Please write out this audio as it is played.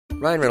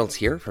Ryan Reynolds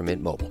here from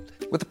Mint Mobile.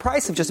 With the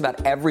price of just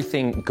about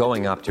everything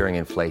going up during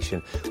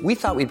inflation, we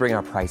thought we'd bring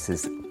our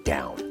prices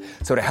down.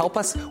 So to help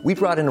us, we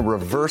brought in a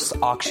reverse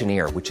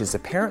auctioneer, which is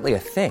apparently a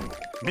thing.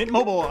 Mint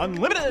Mobile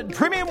Unlimited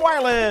Premium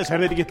Wireless. How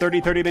to get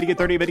 30, 30, bit to get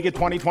 30, bit to get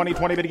 20, 20,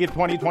 20, bit to get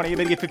 20, 20,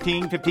 bit to get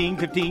 15, 15,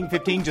 15,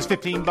 15, just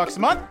 $15 a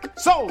month?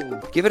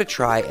 Sold! Give it a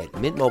try at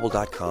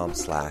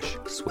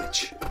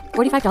mintmobile.com/switch.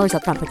 $45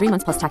 up front for 3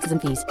 months plus taxes and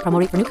fees. Promo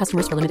rate for new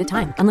customers for limited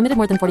time. Unlimited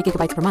more than 40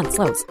 gigabytes per month.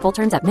 Slows full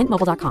terms at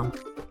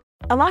mintmobile.com.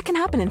 A lot can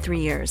happen in 3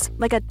 years,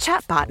 like a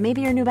chatbot may be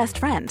your new best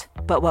friend.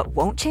 But what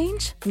won't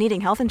change? Needing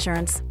health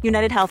insurance.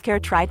 United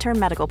Healthcare Tri-Term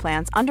Medical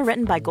Plans,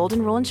 underwritten by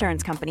Golden Rule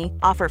Insurance Company,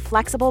 offer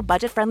flexible,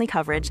 budget-friendly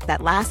coverage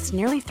that lasts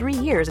nearly 3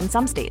 years in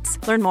some states.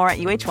 Learn more at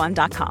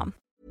uh1.com.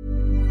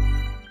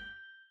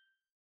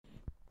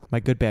 My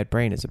Good Bad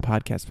Brain is a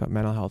podcast about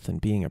mental health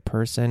and being a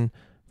person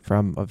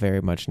from a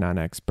very much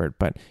non-expert.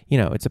 But, you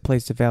know, it's a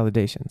place of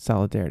validation,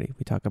 solidarity.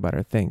 We talk about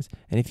our things.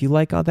 And if you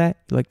like all that,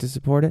 you like to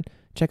support it,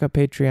 check out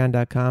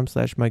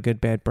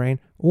patreon.com/mygoodbadbrain,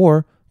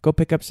 or go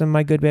pick up some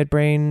My Good Bad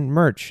Brain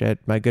merch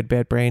at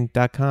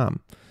mygoodbadbrain.com.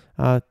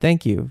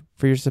 Thank you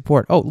for your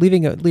support. Oh,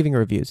 leaving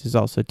reviews is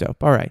also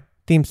dope. All right,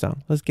 theme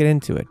song. Let's get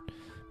into it.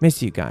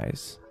 Miss you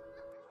guys.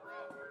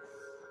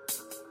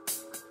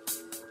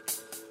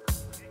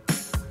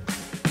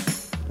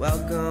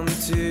 Welcome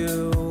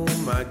to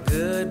My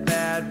Good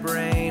Bad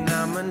Brain.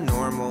 I'm a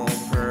normal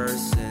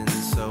person,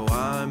 so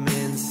I'm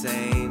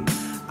insane.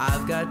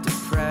 I've got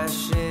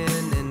depression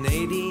and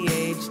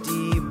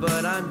ADHD,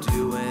 but I'm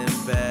doing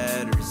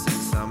better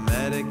since I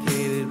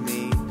medicated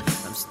me.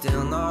 I'm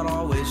still not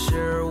always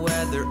sure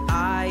whether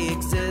I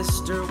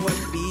exist or what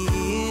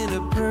being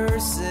a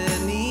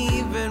person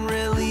even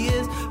really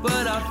is,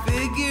 but I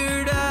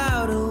figured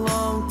out a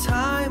long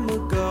time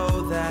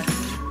ago that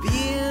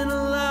being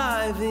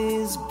alive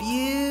is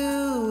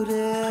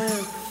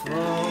beautiful.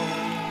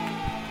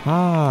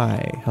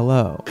 Hi,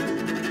 hello.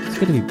 It's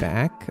good to be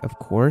back, of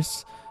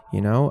course. You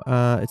know,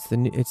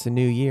 it's a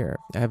new year.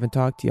 I haven't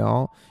talked to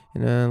y'all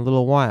in a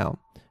little while.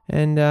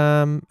 And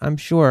I'm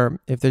sure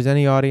if there's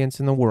any audience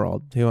in the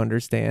world who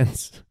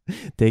understands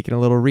taking a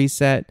little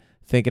reset,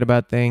 thinking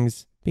about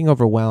things, being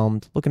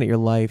overwhelmed, looking at your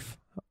life,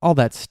 all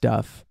that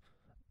stuff,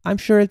 I'm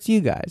sure it's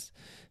you guys.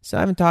 So I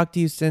haven't talked to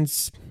you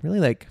since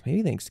really like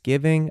maybe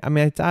Thanksgiving. I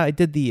mean, I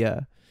did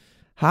the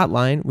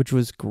hotline, which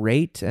was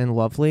great and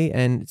lovely.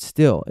 And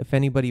still, if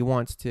anybody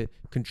wants to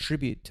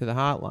contribute to the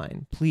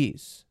hotline,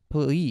 please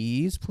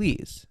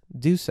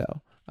do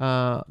so.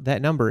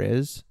 That number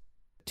is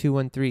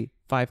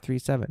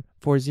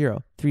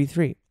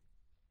 213-537-4033.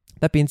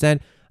 That being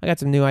said, I got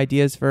some new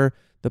ideas for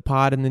the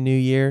pod in the new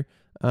year.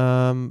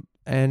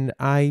 And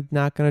I'm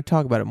not going to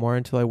talk about it more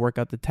until I work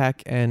out the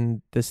tech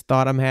and this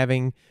thought I'm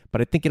having.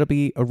 But I think it'll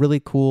be a really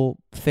cool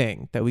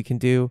thing that we can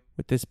do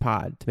with this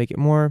pod to make it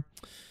more,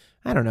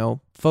 I don't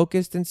know,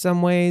 focused in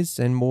some ways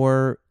and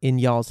more in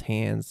y'all's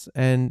hands.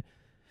 And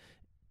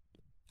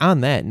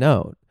on that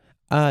note,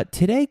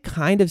 today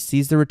kind of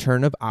sees the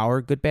return of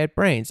our Good Bad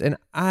Brains. And,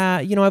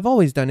 I've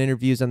always done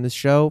interviews on this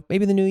show.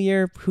 Maybe the new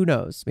year, who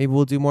knows? Maybe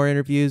we'll do more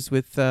interviews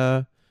with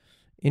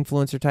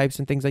influencer types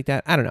and things like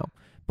that. I don't know.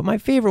 But my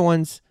favorite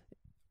ones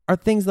are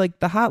things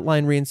like the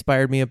hotline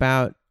re-inspired me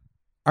about,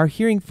 are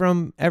hearing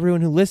from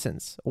everyone who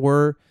listens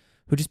or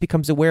who just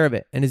becomes aware of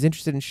it and is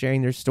interested in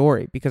sharing their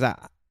story. Because I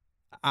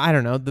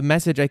don't know, the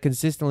message I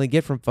consistently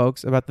get from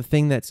folks about the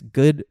thing that's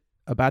good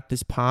about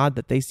this pod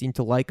that they seem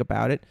to like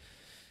about it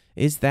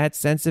is that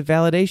sense of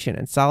validation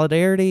and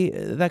solidarity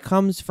that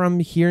comes from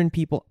hearing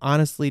people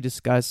honestly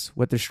discuss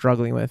what they're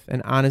struggling with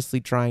and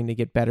honestly trying to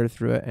get better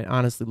through it and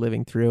honestly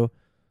living through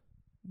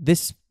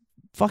this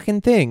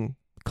fucking thing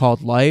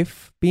called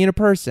life, being a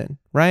person,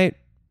 right?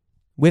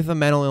 With a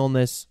mental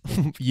illness,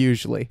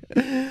 usually.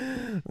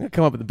 I'm going to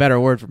come up with a better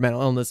word for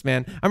mental illness,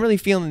 man. I'm really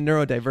feeling the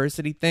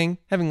neurodiversity thing,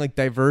 having like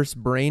diverse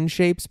brain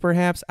shapes,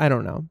 perhaps. I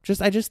don't know.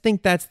 I just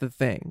think that's the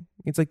thing.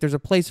 It's like there's a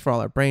place for all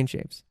our brain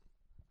shapes.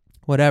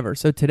 Whatever.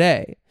 So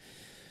today,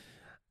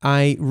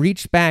 I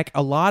reached back.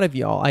 A lot of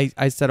y'all,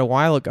 I said a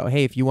while ago,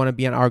 hey, if you want to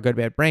be on Our Good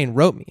Bad Brain,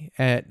 wrote me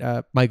at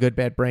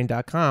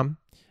mygoodbadbrain.com.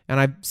 And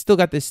I've still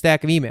got this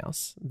stack of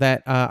emails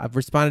that I've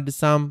responded to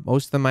some.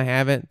 Most of them I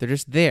haven't. They're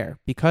just there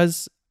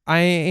because I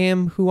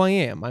am who I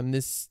am. I'm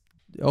this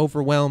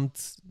overwhelmed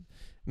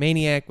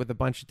maniac with a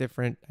bunch of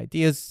different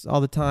ideas all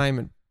the time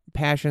and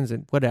passions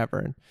and whatever.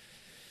 And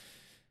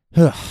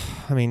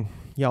I mean,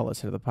 y'all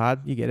listen to the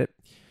pod. You get it.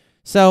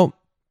 So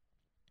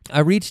I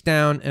reached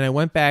down and I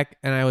went back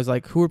and I was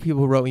like, who are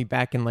people who wrote me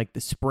back in like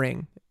the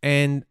spring?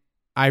 And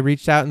I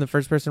reached out and the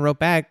first person who wrote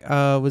back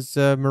was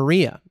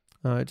Maria.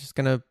 Just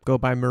going to go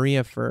by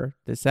Maria for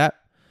this ep.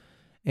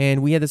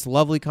 And we had this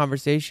lovely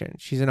conversation.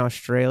 She's in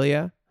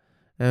Australia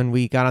and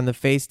we got on the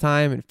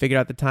FaceTime and figured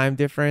out the time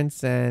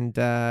difference and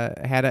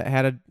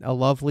had a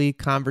lovely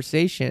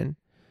conversation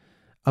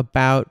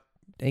about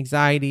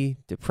anxiety,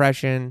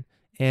 depression,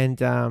 and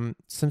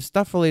some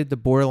stuff related to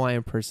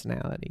borderline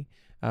personality.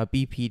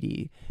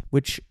 BPD,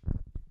 which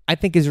I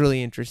think is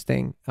really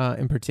interesting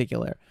in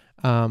particular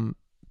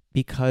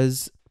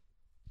because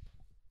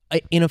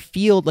in a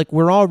field like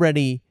we're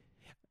already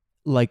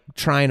like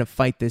trying to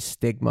fight this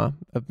stigma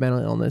of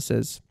mental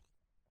illnesses.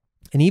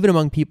 And even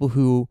among people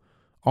who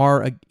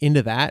are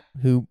into that,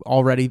 who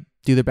already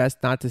do their best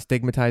not to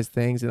stigmatize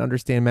things and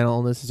understand mental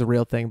illness is a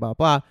real thing, blah,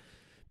 blah,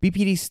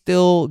 BPD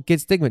still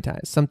gets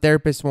stigmatized. Some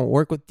therapists won't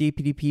work with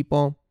BPD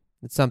people.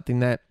 It's something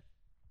that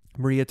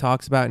Maria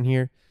talks about in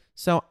here.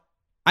 So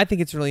I think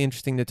it's really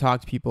interesting to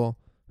talk to people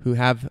who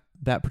have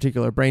that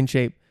particular brain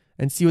shape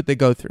and see what they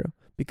go through.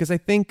 Because I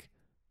think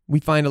we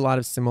find a lot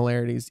of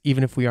similarities,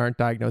 even if we aren't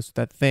diagnosed with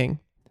that thing.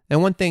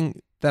 And one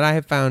thing that I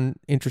have found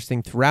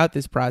interesting throughout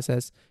this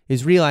process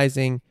is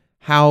realizing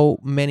how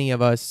many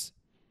of us,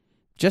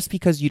 just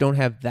because you don't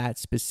have that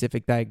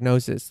specific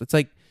diagnosis, it's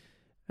like,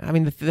 I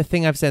mean, the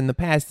thing I've said in the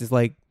past is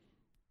like,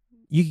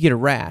 you could get a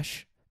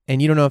rash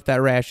and you don't know if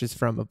that rash is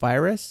from a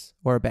virus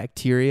or a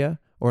bacteria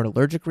or an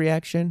allergic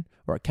reaction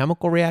or a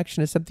chemical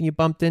reaction to something you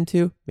bumped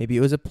into. Maybe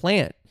it was a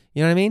plant.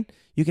 You know what I mean?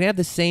 You can have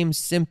the same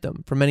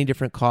symptom from many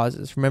different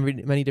causes, from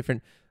many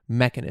different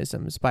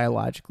mechanisms,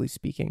 biologically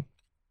speaking.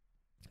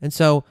 And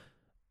so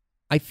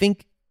I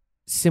think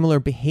similar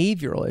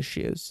behavioral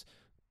issues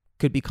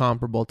could be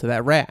comparable to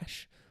that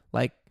rash.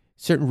 Like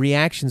certain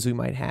reactions we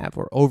might have,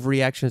 or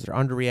overreactions or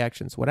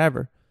underreactions,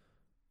 whatever,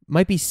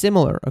 might be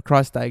similar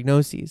across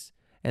diagnoses.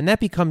 And that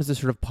becomes the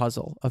sort of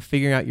puzzle of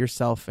figuring out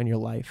yourself and your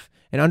life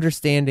and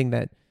understanding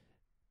that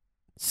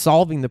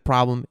solving the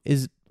problem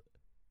is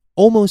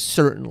almost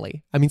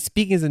certainly, I mean,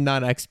 speaking as a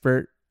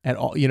non-expert at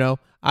all, you know,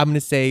 I'm going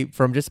to say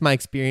from just my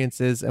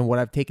experiences and what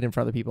I've taken in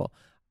for other people,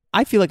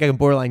 I feel like I can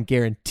borderline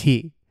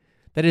guarantee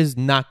that it is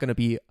not going to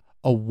be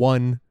a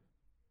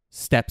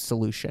one-step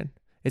solution.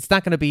 It's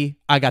not going to be,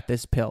 I got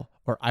this pill,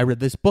 or I read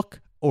this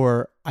book,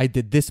 or I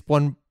did this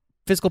one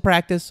physical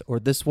practice, or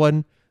this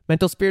one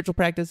mental spiritual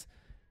practice.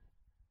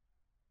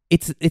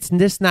 It's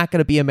just not going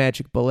to be a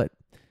magic bullet.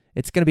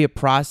 It's going to be a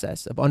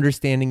process of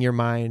understanding your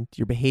mind,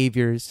 your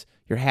behaviors,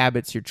 your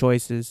habits, your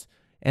choices,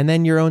 and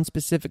then your own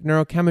specific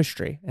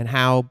neurochemistry and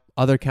how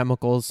other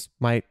chemicals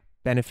might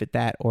benefit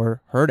that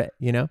or hurt it,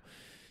 you know?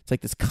 It's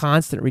like this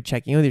constant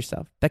rechecking with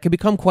yourself. That can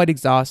become quite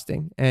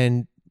exhausting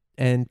and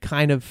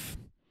kind of,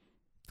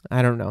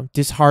 I don't know,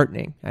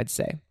 disheartening, I'd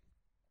say.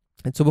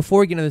 And so before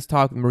we get into this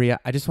talk with Maria,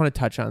 I just want to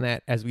touch on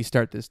that as we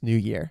start this new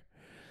year.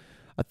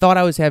 A thought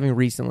I was having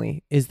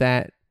recently is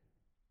that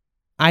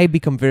I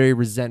become very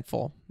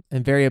resentful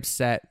and very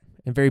upset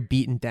and very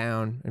beaten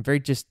down and very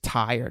just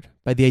tired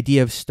by the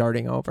idea of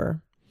starting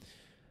over,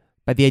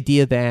 by the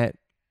idea that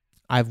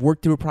I've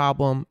worked through a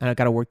problem and I've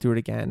got to work through it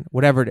again,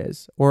 whatever it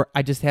is, or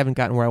I just haven't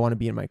gotten where I want to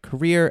be in my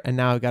career and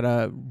now I've got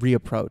to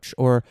reapproach,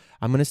 or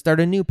I'm going to start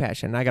a new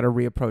passion and I got to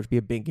reapproach, be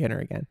a beginner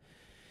again.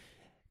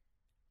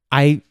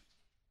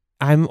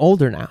 I'm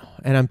older now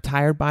and I'm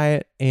tired by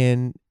it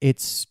and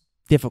it's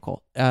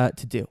difficult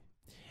to do.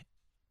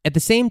 At the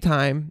same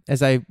time,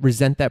 as I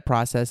resent that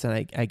process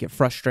and I get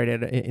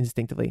frustrated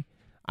instinctively,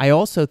 I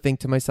also think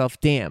to myself,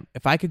 damn,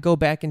 if I could go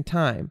back in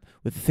time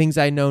with the things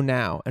I know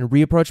now and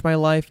reapproach my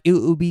life, it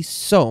would be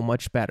so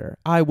much better.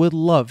 I would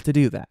love to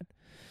do that.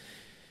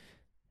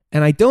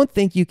 And I don't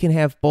think you can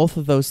have both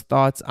of those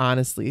thoughts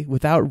honestly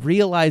without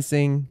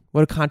realizing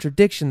what a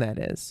contradiction that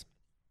is.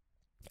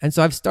 And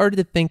so I've started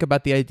to think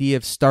about the idea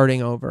of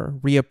starting over,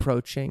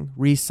 reapproaching,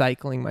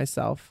 recycling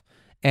myself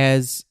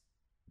as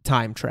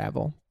time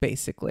travel,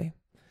 basically.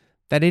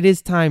 That it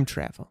is time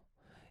travel.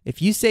 If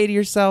you say to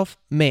yourself,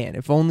 man,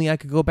 if only I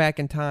could go back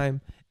in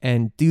time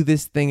and do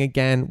this thing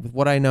again with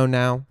what I know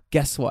now,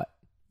 guess what?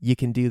 You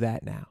can do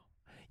that now.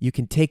 You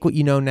can take what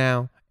you know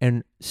now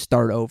and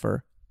start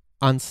over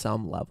on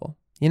some level,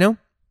 you know?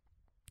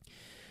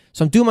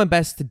 So I'm doing my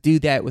best to do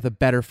that with a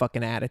better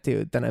fucking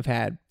attitude than I've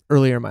had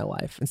earlier in my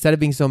life. Instead of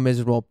being so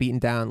miserable, beaten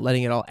down,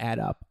 letting it all add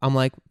up, I'm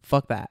like,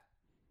 fuck that.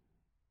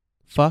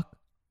 Fuck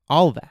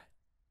all of that.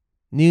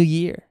 New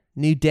year,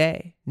 new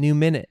day, new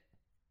minute,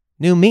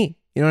 new me.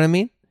 You know what I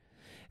mean?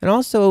 And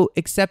also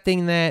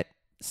accepting that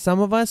some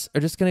of us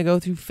are just going to go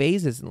through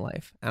phases in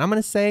life. And I'm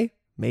going to say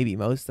maybe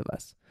most of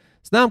us.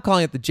 So now I'm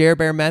calling it the Jer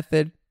Bear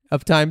method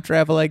of time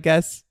travel, I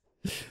guess.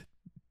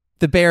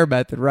 The bear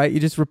method, right? You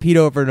just repeat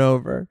over and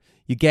over.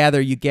 You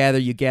gather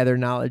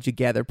knowledge, you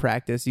gather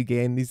practice, you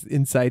gain these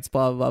insights,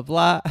 blah, blah,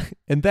 blah.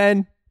 And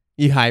then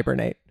you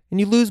hibernate. And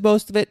you lose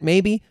most of it,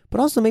 maybe, but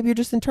also maybe you're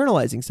just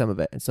internalizing some of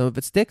it, and some of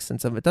it sticks and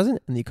some of it doesn't,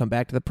 and you come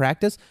back to the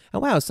practice,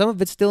 and wow, some of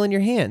it's still in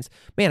your hands.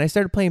 Man, I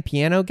started playing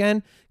piano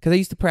again, because I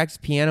used to practice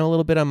piano a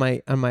little bit on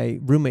my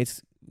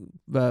roommate's,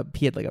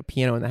 he had like a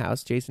piano in the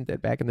house, Jason did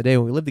back in the day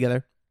when we lived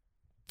together,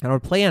 and I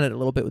would play on it a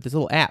little bit with this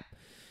little app,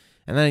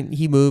 and then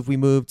we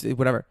moved,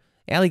 whatever.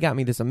 Allie got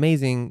me this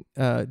amazing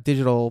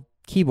digital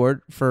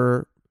keyboard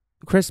for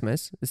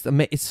Christmas.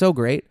 It's so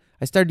great.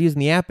 I started using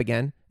the app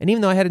again, and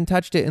even though I hadn't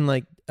touched it in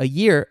like a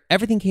year,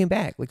 everything came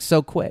back like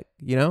so quick,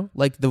 you know,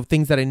 like the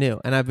things that I knew,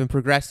 and I've been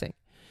progressing.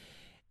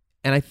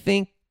 And I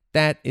think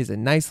that is a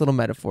nice little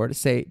metaphor to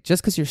say,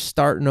 just because you're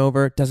starting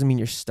over doesn't mean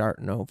you're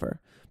starting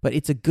over, but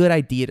it's a good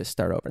idea to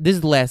start over. This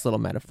is the last little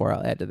metaphor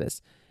I'll add to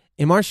this.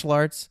 In martial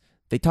arts,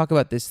 they talk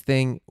about this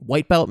thing,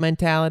 white belt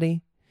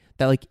mentality,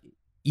 that like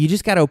you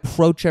just got to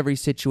approach every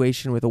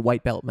situation with a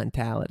white belt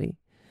mentality.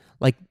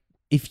 Like,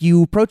 if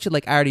you approach it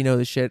like, I already know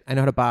this shit, I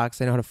know how to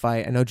box, I know how to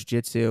fight, I know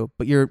jiu-jitsu,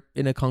 but you're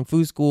in a kung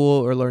fu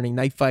school or learning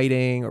knife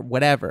fighting or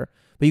whatever,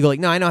 but you go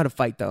like, no, I know how to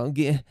fight though,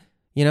 you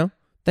know,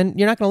 then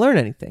you're not going to learn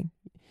anything.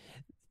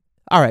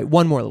 All right,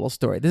 one more little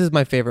story. This is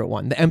my favorite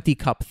one, the empty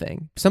cup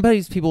thing.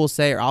 Sometimes people will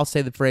say, or I'll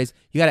say the phrase,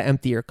 you got to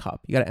empty your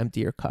cup. You got to empty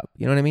your cup.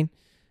 You know what I mean?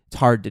 It's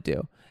hard to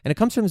do. And it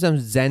comes from some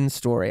Zen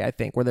story, I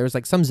think, where there was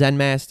like some Zen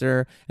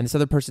master and this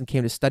other person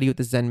came to study with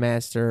the Zen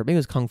master. Maybe it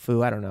was Kung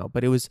Fu, I don't know.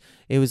 But it was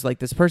like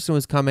this person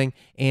was coming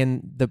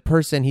and the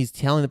person, he's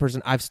telling the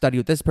person, I've studied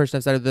with this person,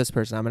 I've studied with this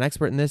person. I'm an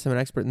expert in this, I'm an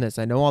expert in this.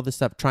 I know all this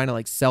stuff, trying to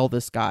like sell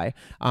this guy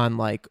on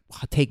like,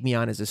 take me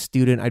on as a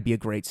student. I'd be a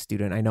great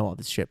student. I know all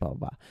this shit, blah, blah,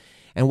 blah.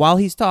 And while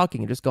he's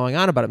talking and just going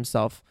on about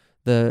himself,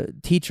 the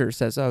teacher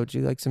says, oh, would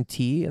you like some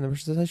tea? And the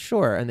person says,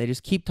 sure. And they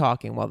just keep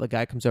talking while the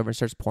guy comes over and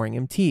starts pouring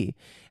him tea.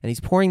 And he's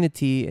pouring the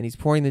tea and he's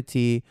pouring the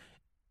tea.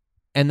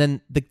 And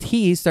then the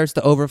tea starts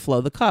to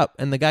overflow the cup.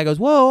 And the guy goes,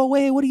 whoa,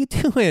 wait, what are you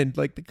doing?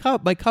 Like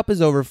my cup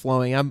is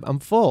overflowing. I'm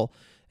full.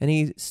 And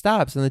he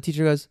stops and the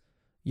teacher goes,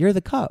 you're the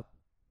cup.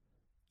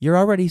 You're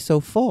already so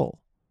full.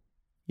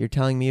 You're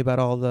telling me about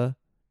all the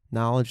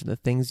knowledge and the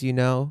things you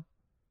know.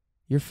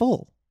 You're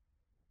full.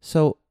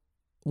 So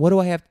what do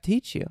I have to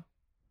teach you?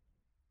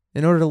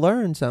 In order to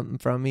learn something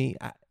from me,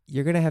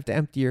 you're going to have to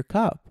empty your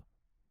cup.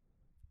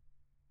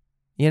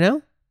 You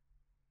know?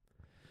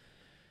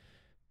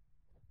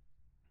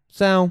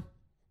 So,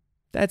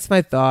 that's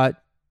my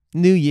thought.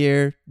 New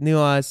year, new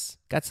us.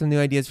 Got some new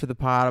ideas for the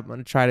pod I'm going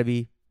to try to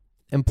be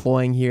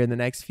employing here in the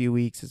next few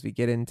weeks as we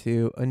get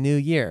into a new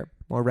year.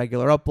 More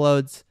regular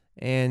uploads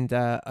and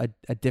a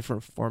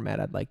different format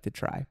I'd like to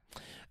try.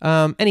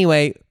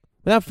 Anyway,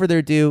 without further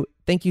ado,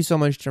 thank you so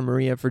much to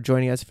Maria for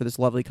joining us for this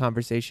lovely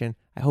conversation.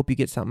 I hope you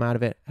get something out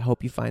of it. I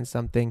hope you find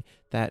something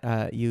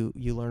that you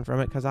learn from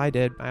it, because I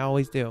did. I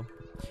always do. All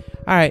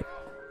right,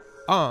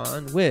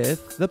 on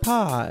with the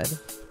pod.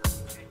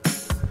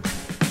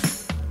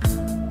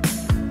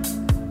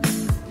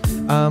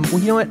 Well,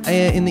 you know what?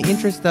 In the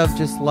interest of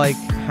just like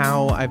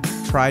how I've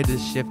tried to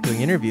shift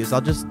doing interviews,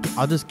 I'll just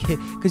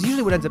because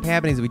usually what ends up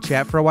happening is we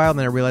chat for a while and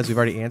then I realize we've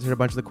already answered a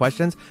bunch of the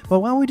questions. But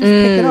why don't we just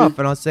pick it up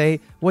and I'll say,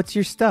 "What's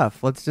your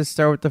stuff?" Let's just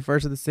start with the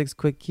first of the 6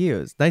 quick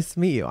cues. Nice to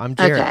meet you. I'm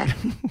Jared.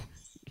 Okay.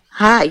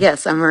 Hi.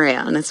 Yes, I'm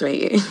Maria. Nice to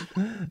meet you.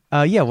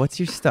 Yeah. What's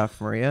your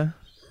stuff, Maria?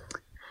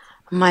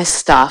 My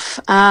stuff,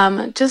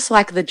 just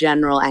like the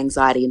general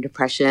anxiety and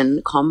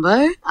depression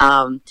combo,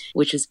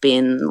 which has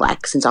been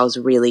like since I was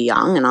really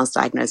young, and I was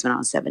diagnosed when I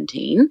was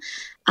 17.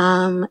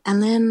 And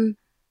then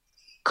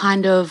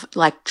kind of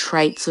like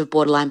traits of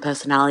borderline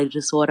personality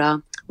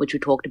disorder, which we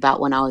talked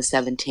about when I was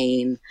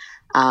 17.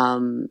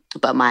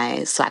 But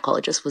my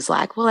psychologist was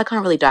like, well, I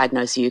can't really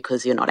diagnose you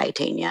because you're not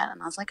 18 yet.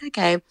 And I was like,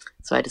 okay.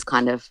 So I just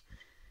kind of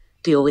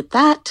deal with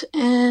that.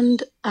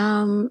 And,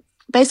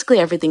 basically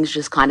everything's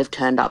just kind of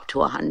turned up to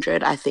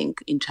 100, I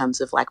think, in terms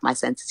of like my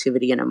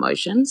sensitivity and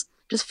emotions.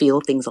 Just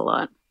feel things a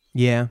lot.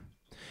 Yeah.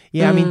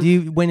 Yeah. I mean, do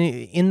you, when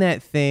in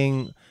that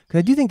thing, because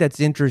I do think that's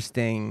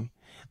interesting.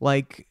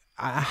 Like,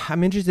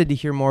 I'm interested to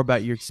hear more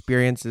about your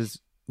experiences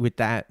with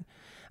that.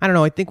 I don't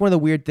know. I think one of the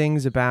weird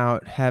things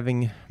about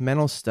having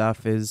mental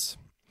stuff is,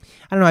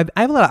 I don't know,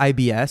 I have a lot of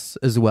IBS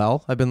as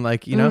well. I've been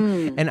like, you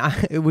know, and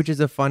which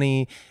is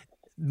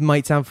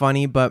might sound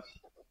funny, but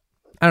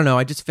I don't know.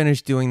 I just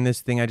finished doing this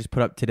thing I just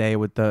put up today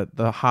with the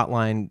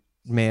hotline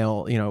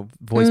mail, you know,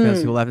 voicemails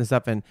people left and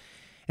stuff. And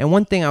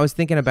one thing I was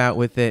thinking about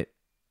with it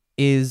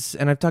is,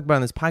 and I've talked about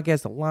on this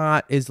podcast a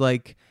lot, is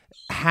like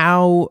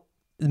how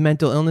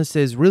mental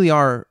illnesses really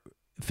are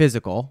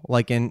physical,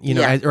 like in, you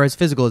know, as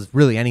physical as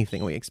really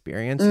anything we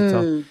experience.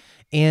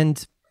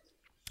 And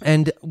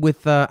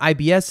with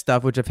IBS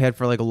stuff, which I've had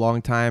for like a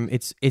long time,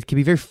 it can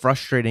be very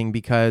frustrating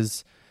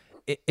because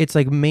it's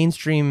like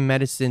mainstream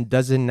medicine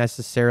doesn't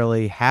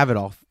necessarily have it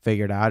all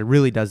figured out. It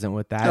really doesn't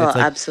with that. Oh, it's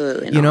like,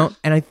 absolutely not. You know,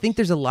 and I think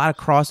there's a lot of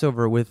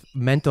crossover with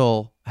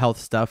mental health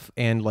stuff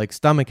and like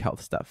stomach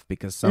health stuff,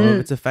 because some of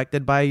it's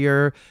affected by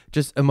your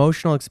just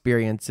emotional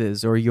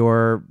experiences or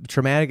your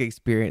traumatic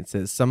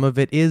experiences. Some of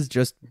it is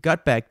just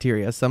gut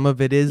bacteria. Some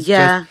of it is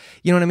just,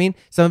 you know what I mean?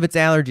 Some of it's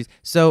allergies.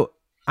 So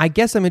I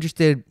guess I'm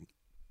interested.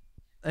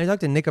 I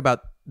talked to Nick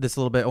about this a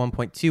little bit at one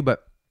point too,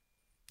 but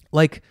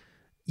like,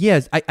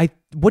 yes,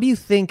 what do you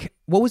think,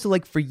 what was it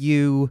like for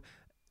you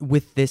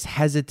with this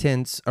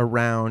hesitance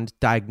around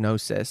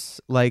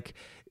diagnosis? Like,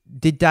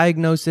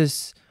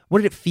 what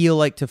did it feel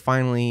like to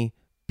finally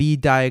be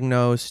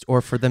diagnosed,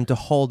 or for them to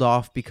hold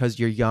off because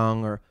you're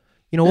young, or,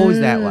 you know, what was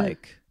that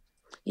like?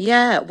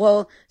 Yeah,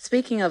 well,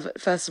 speaking of,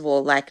 first of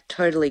all, like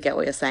totally get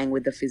what you're saying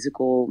with the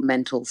physical,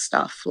 mental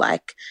stuff.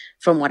 Like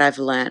from what I've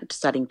learned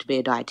studying to be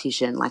a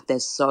dietitian, like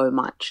there's so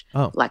much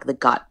like the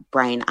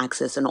gut-brain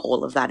axis and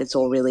all of that. It's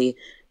all really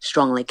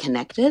strongly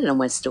connected, and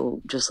we're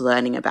still just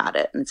learning about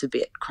it, and it's a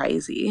bit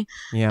crazy.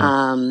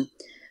 Yeah.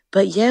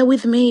 But yeah,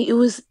 with me, it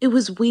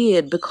was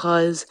weird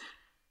because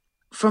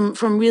from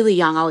really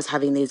young, I was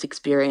having these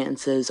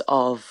experiences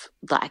of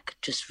like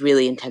just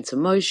really intense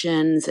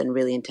emotions and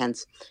really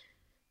intense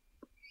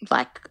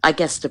like, I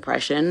guess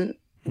depression,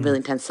 really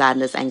intense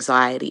sadness,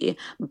 anxiety,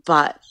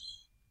 but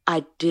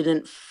I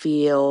didn't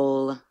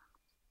feel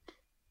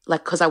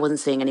like, because I wasn't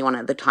seeing anyone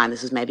at the time,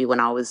 this was maybe when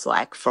I was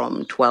like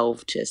from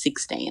 12 to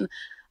 16,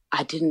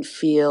 I didn't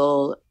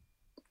feel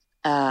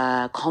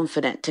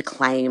confident to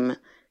claim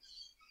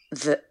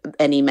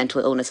any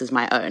mental illness as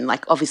my own.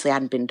 Like, obviously I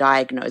hadn't been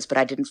diagnosed, but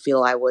I didn't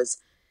feel I was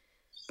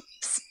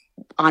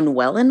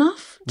unwell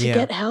enough to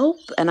get help.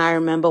 And I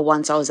remember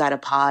once I was at a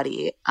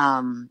party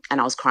and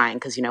I was crying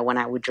because, you know, when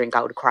I would drink,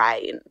 I would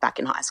cry back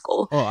in high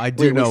school. Oh, I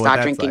do know we what start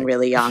that's drinking like.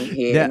 really young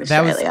here in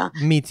Australia. That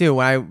was me too.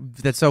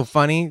 That's so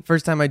funny.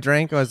 First time I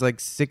drank, I was like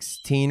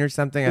 16 or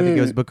something. I think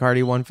it was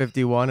Bacardi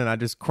 151, and I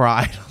just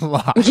cried a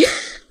lot.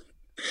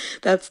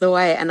 That's the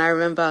way. And I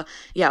remember,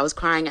 I was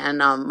crying, and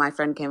my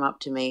friend came up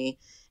to me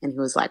and he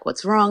was like,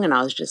 "What's wrong?" And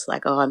I was just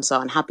like, "Oh, I'm so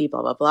unhappy,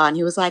 blah, blah, blah." And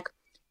he was like,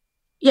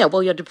 "Yeah,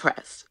 well, you're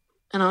depressed."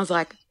 And I was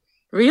like,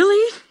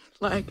 "Really?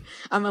 Like,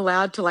 I'm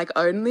allowed to like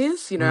own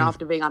this, you know,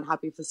 after being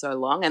unhappy for so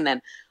long?" And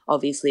then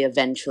obviously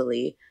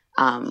eventually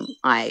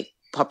I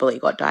properly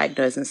got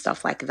diagnosed and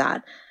stuff like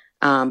that.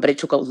 But it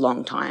took a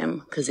long time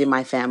because in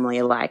my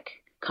family,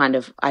 like, kind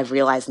of, I've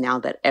realized now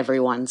that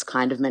everyone's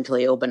kind of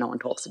mentally ill, but no one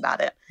talks about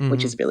it,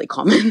 which is really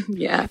common.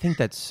 I think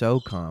that's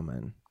so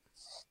common,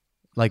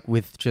 like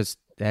with just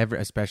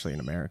especially in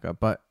America,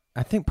 but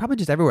I think probably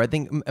just everywhere. I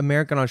think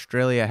America and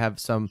Australia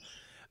have some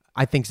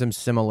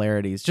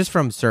similarities just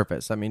from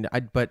surface. I mean,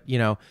 but you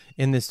know,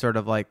 in this sort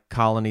of like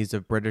colonies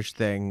of British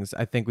things,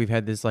 I think we've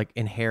had this like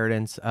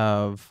inheritance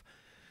of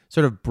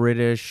sort of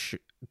British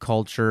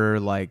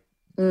culture, like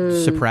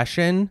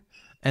suppression,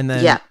 and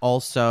then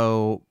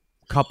also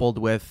coupled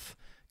with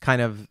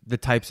kind of the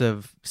types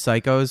of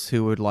psychos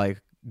who would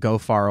like go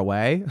far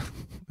away,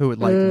 who would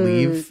like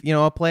leave, you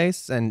know, a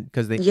place, and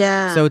because they,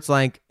 so it's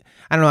like,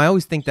 I don't know. I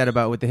always think that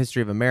about with the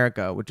history of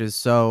America, which is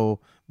so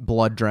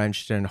blood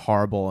drenched and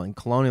horrible and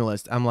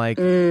colonialist. I'm like,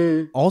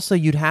 also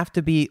you'd have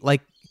to be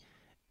like,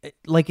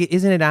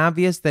 isn't it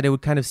obvious that it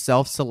would kind of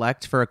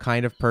self-select for a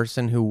kind of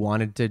person who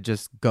wanted to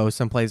just go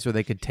someplace where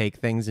they could take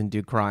things and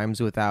do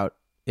crimes without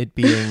it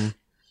being,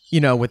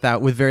 you know, with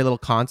very little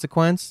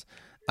consequence?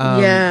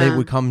 They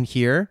would come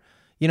here,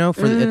 you know,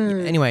 for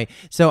anyway.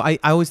 So I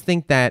always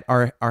think that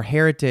our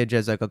heritage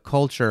as like a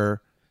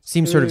culture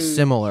seems sort of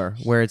similar,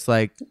 where it's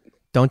like,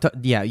 a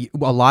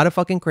lot of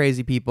fucking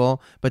crazy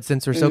people, but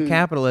since we're so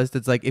capitalist,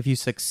 it's like if you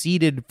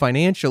succeeded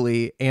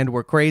financially and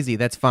were crazy,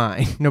 that's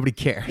fine. Nobody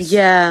cares.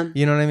 Yeah.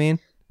 You know what I mean?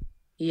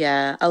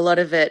 Yeah, a lot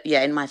of it,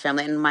 in my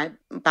family, and my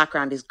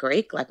background is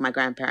Greek, like my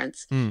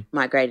grandparents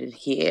migrated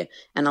here,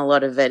 and a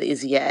lot of it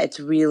is, it's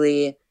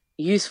really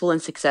useful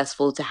and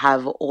successful to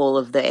have all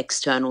of the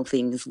external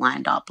things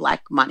lined up,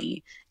 like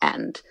money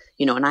and,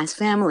 you know, a nice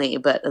family,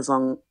 but as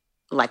long,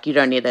 like, you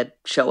don't need to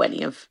show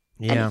any of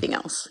anything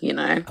else, you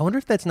know? I wonder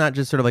if that's not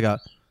just sort of like a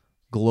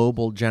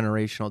global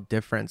generational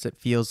difference. It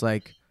feels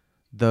like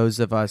those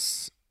of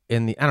us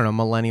in the, I don't know,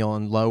 millennial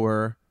and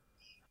lower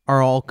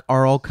are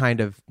all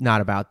kind of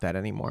not about that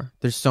anymore.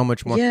 There's so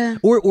much more,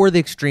 or the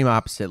extreme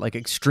opposite, like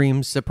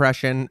extreme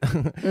suppression,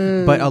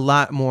 but a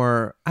lot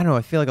more, I don't know,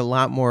 I feel like a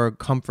lot more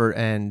comfort,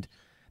 and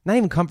not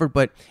even comfort,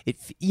 but it,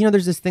 you know,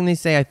 there's this thing they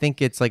say, I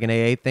think it's like an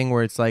AA thing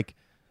where it's like,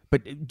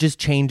 but just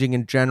changing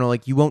in general,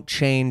 like you won't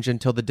change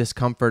until the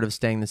discomfort of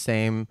staying the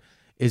same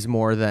is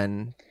more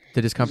than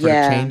the discomfort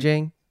of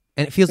changing.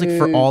 And it feels like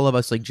for all of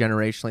us, like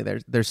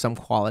generationally, there's some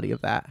quality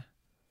of that.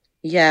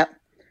 Yeah.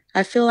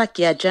 I feel like,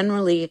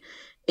 generally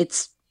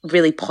it's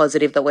really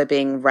positive that we're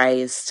being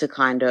raised to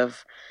kind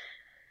of,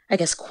 I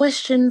guess,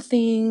 question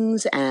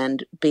things,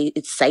 and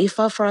it's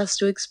safer for us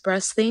to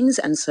express things.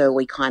 And so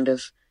we kind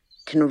of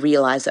can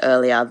realize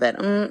earlier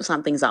that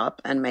something's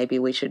up and maybe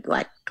we should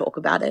like talk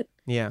about it.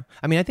 Yeah.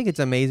 I mean, I think it's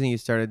amazing you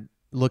started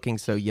looking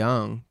so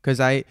young, because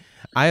I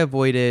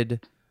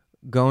avoided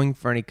going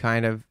for any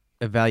kind of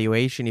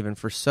evaluation even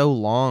for so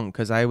long,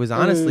 because I was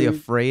honestly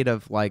afraid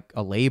of like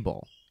a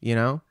label, you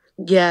know?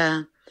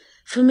 Yeah.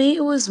 For me,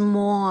 it was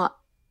more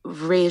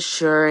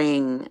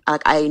reassuring.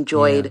 Like, I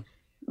enjoyed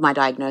my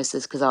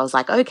diagnosis because I was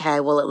like, okay,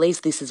 well, at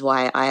least this is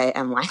why I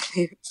am like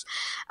this.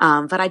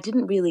 But I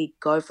didn't really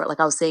go for it. Like,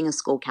 I was seeing a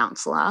school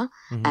counselor,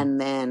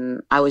 and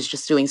then I was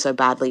just doing so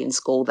badly in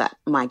school that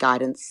my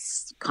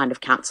guidance kind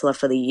of counselor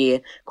for the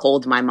year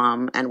called my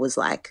mum and was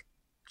like,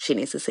 she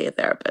needs to see a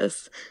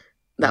therapist.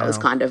 That was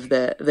kind of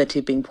the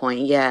tipping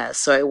point. Yeah.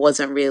 So it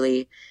wasn't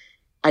really,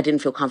 I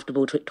didn't feel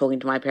comfortable talking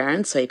to my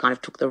parents, so he kind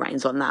of took the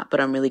reins on that. But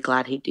I'm really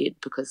glad he did,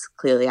 because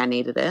clearly I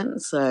needed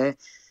it. So,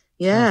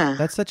 yeah.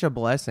 That's such a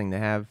blessing to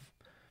have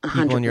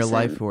people 100%. In your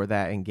life who are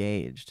that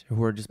engaged,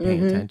 who are just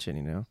paying attention,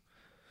 you know?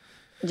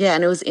 Yeah,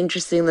 and it was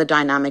interesting, the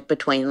dynamic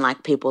between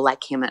like people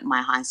like him at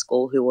my high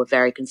school who were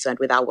very concerned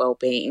with our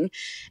well-being,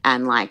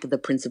 and like the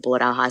principal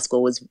at our high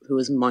school who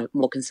was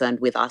more concerned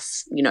with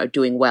us, you know,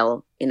 doing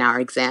well in our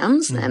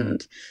exams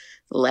and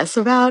less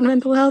about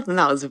mental health. And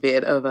that was a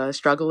bit of a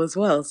struggle as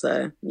well.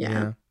 So,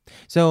 yeah.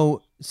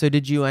 So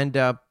did you end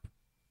up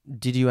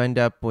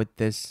with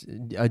this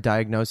a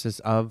diagnosis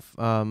of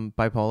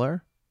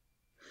bipolar?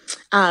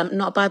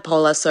 Not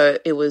bipolar. So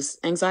it was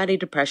anxiety,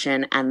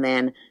 depression, and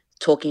then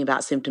talking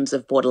about symptoms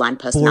of borderline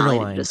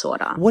personality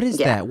disorder. What is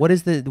that? What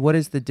is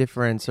the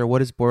difference, or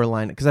what is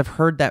borderline? Because I've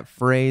heard that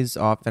phrase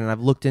often, and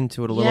I've looked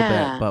into it a little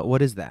bit. But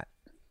what is that?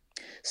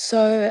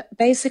 So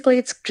basically,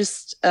 it's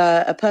just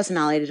a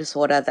personality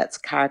disorder that's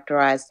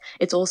characterized.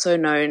 It's also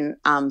known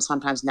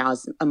sometimes now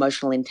as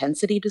emotional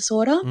intensity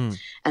disorder.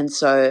 And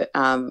so,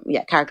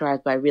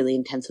 characterized by really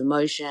intense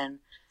emotion,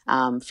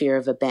 fear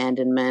of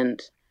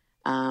abandonment,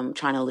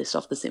 trying to list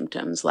off the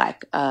symptoms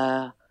like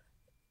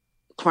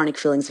chronic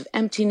feelings of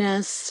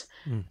emptiness,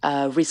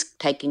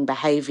 risk-taking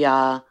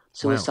behavior,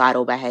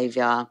 suicidal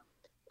behavior,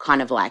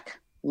 kind of like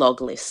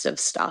log list of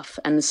stuff.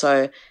 And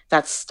so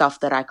that's stuff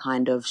that I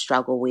kind of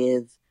struggle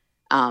with,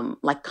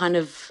 it kind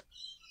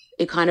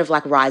of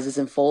like rises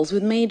and falls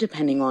with me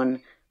depending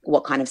on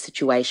what kind of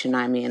situation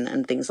I'm in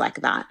and things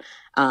like that.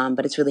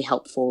 But it's really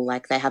helpful.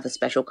 Like they have a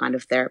special kind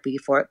of therapy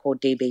for it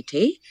called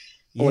DBT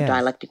or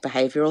dialectic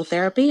behavioral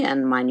therapy.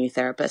 And my new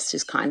therapist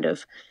is kind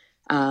of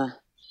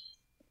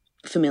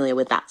familiar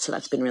with that. So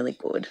that's been really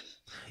good.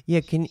 Yeah,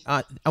 can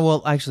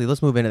well, actually,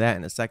 let's move into that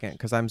in a second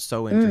because I'm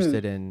so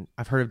interested in.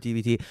 I've heard of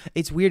DBT.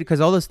 It's weird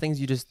because all those things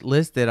you just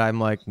listed, I'm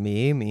like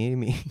me.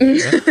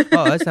 Yeah.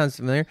 Oh, that sounds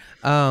familiar.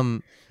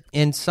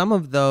 And some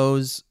of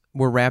those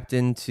were wrapped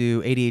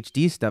into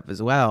ADHD stuff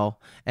as well.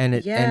 And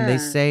and they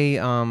say,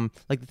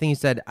 like the thing you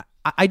said,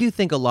 I do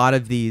think a lot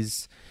of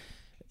these,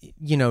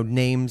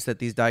 names that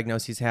these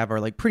diagnoses have are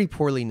like pretty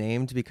poorly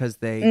named because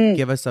they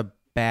give us a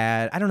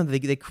bad, I don't know,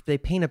 they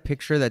paint a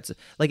picture that's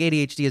like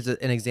ADHD is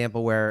an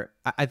example where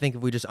I think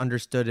if we just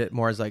understood it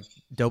more as like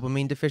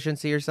dopamine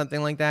deficiency or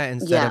something like that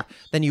instead of,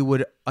 then you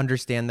would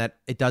understand that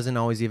it doesn't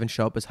always even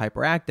show up as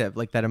hyperactive.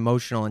 Like that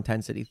emotional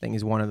intensity thing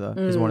is one of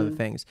the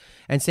things.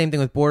 And same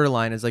thing with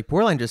borderline is like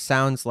borderline just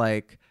sounds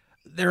like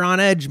they're on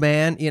edge,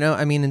 man.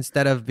 I mean,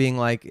 instead of being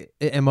like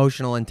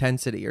emotional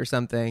intensity or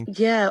something.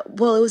 Yeah,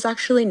 well, it was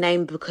actually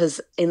named because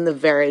in the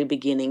very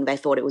beginning they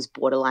thought it was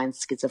borderline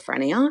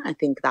schizophrenia. I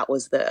think that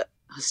was the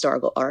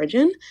historical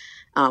origin,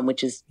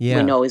 which is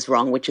we know is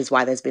wrong, which is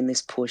why there's been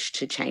this push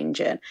to change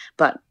it.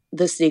 But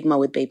the stigma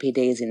with BPD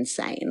is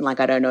insane.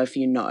 Like, I don't know if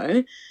you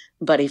know,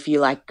 but if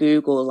you like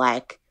Google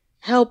like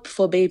help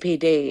for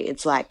BPD,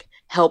 it's like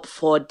help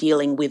for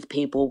dealing with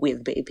people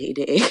with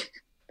BPD.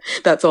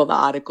 That's all the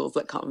articles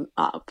that come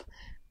up.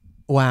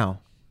 Wow.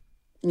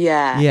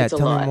 Yeah.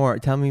 Tell me more.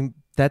 Tell me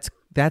that's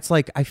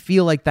like, I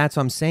feel like that's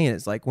what I'm saying.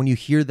 It's like when you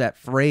hear that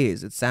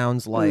phrase, it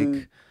sounds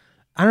like,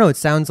 I don't know. It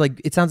sounds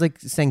like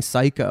saying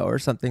psycho or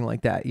something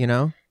like that,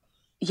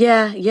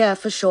 Yeah,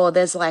 for sure.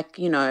 There's like,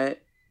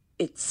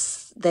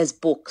 there's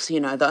books,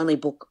 the only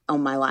book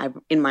on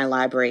in my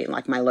library,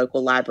 like my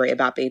local library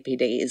about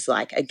BPD is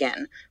like,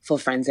 again, for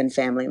friends and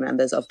family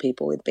members of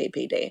people with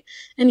BPD.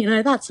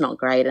 And, that's not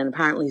great. And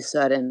apparently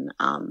certain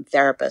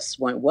therapists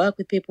won't work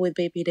with people with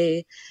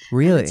BPD.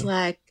 Really? And it's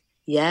like,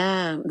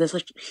 there's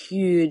like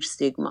huge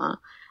stigma.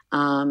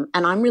 And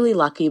I'm really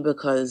lucky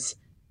because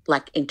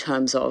like in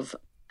terms of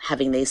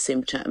having these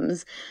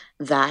symptoms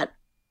that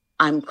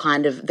I'm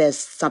kind of, there's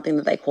something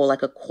that they call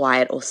like a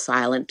quiet or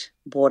silent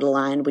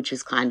borderline, which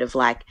is kind of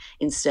like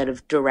instead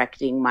of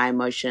directing my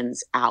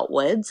emotions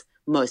outwards,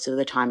 most of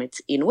the time it's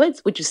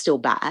inwards, which is still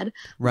bad.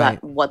 Right.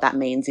 But what that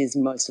means is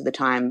most of the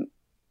time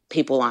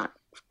people aren't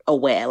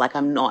aware. Like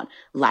I'm not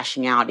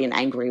lashing out in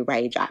angry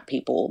rage at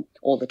people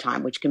all the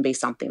time, which can be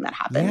something that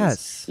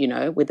happens,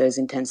 with those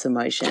intense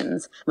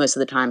emotions. Most of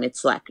the time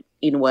it's like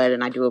inward,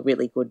 and I do a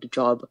really good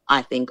job,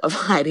 I think, of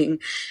hiding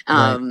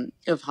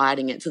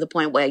it to the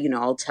point where,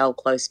 I'll tell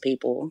close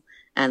people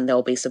and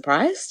they'll be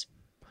surprised.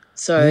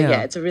 So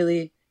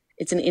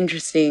it's an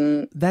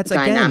interesting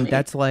dynamic.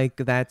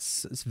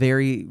 That's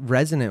very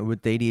resonant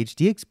with the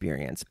ADHD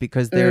experience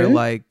because they're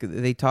like,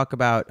 they talk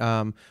about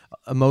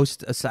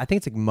I think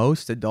it's like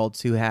most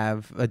adults who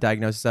have a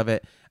diagnosis of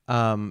it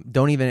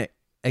don't even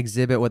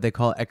exhibit what they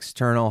call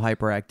external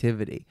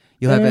hyperactivity.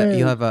 You'll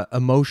have a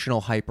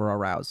emotional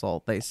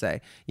hyperarousal, they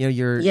say.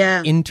 You're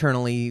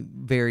internally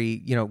very,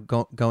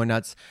 going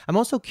nuts. I'm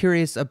also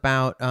curious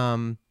about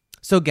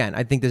so again,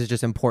 I think this is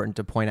just important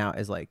to point out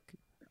is like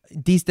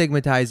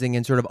destigmatizing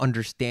and sort of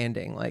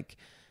understanding like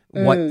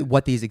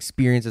what these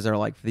experiences are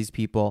like for these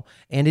people.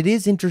 And it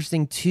is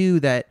interesting too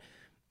that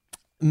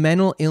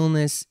mental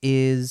illness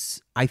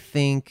is, I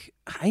think,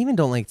 I even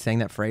don't like saying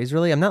that phrase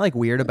really. I'm not like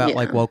weird about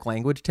like woke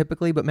language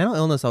typically, but mental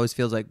illness always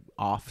feels like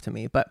off to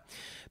me. But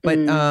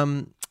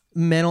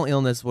mental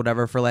illness,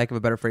 whatever, for lack of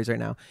a better phrase right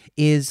now,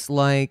 is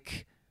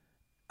like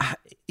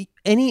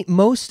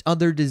most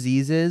other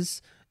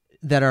diseases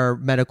that are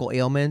medical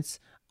ailments.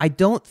 I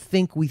don't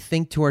think we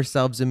think to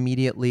ourselves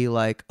immediately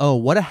like, oh,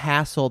 what a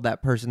hassle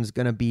that person's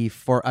going to be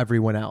for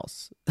everyone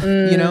else.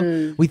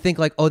 We think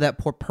like, oh, that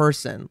poor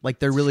person, like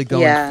they're really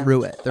going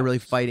through it. They're really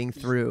fighting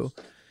through.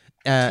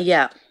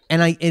 And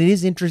it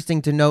is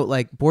interesting to note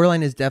like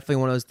borderline is definitely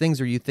one of those things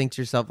where you think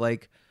to yourself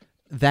like,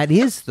 that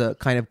is the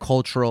kind of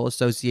cultural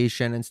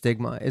association and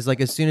stigma is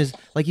like, as soon as,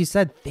 like you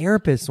said,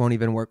 therapists won't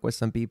even work with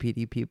some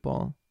BPD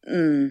people.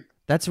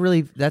 That's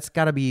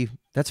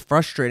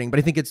frustrating. But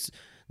I think it's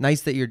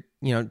nice that you're,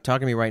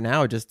 talking to me right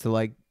now just to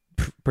like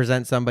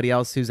present somebody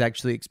else who's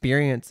actually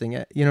experiencing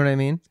it. You know what I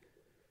mean?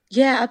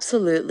 Yeah,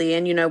 absolutely.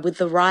 And, with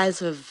the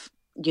rise of,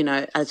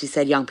 as you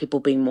said, young people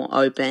being more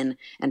open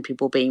and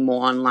people being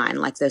more online,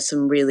 like there's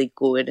some really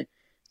good,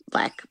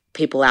 like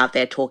people out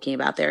there talking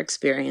about their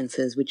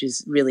experiences, which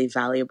is really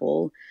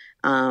valuable.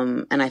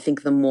 And I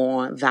think the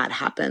more that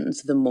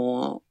happens, the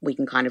more we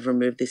can kind of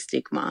remove this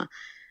stigma.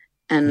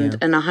 And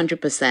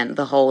 100%,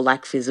 the whole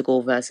like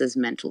physical versus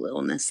mental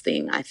illness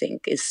thing, I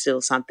think is still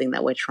something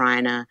that we're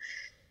trying to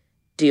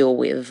deal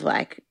with,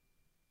 like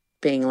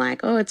being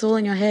like, oh, it's all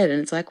in your head.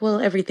 And it's like, well,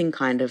 everything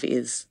kind of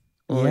is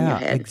all in your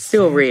head. Exactly. It's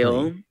still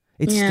real.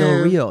 It's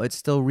still real. It's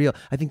still real.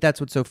 I think that's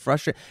what's so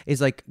frustrating is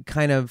like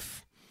kind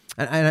of,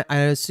 and I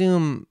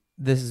assume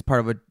this is part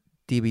of what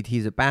DBT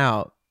is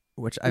about,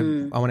 which I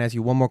want to ask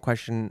you one more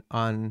question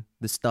on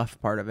the stuff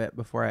part of it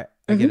before I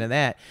get into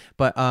that.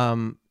 But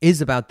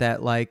is about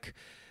that, like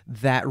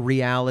that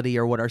reality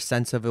or what our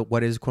sense of it,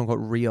 what is quote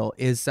unquote real,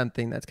 is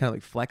something that's kind of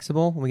like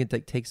flexible. We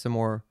can take some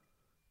more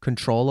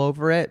control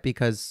over it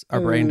because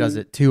our brain does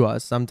it to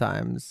us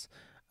sometimes.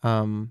 I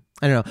don't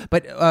know.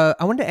 But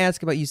I wanted to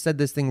ask about, you said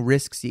this thing,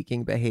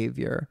 risk-seeking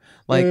behavior.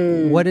 Like,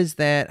 what is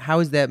that? How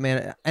is that,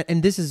 man?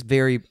 And this is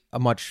very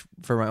much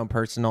for my own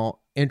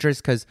personal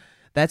interest because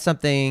that's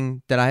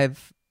something that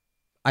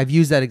I've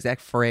used that exact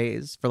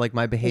phrase for like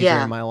my behavior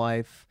in my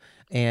life.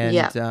 And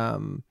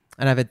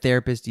and I've had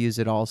therapists use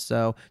it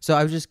also. So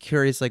I was just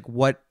curious, like,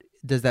 what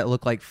does that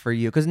look like for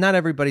you? Because not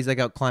everybody's like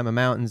out climbing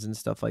mountains and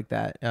stuff like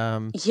that.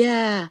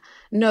 Yeah.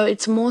 No,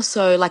 it's more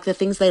so like the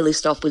things they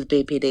list off with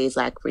BPDs,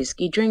 like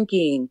risky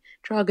drinking,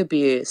 drug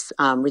abuse,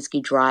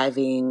 risky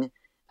driving,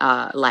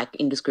 like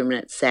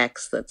indiscriminate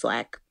sex that's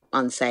like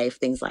unsafe,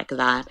 things like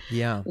that.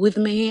 Yeah. With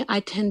me,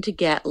 I tend to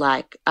get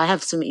like, I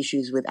have some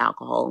issues with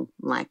alcohol,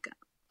 like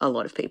a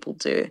lot of people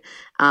do.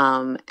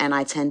 And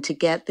I tend to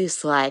get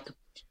this like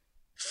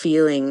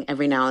feeling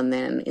every now and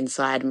then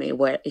inside me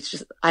where it's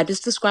just, I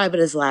just describe it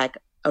as like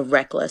a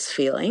reckless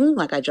feeling.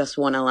 Like I just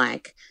want to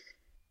like,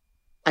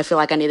 I feel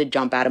like I need to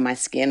jump out of my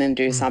skin and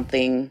do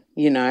something,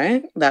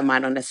 that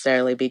might not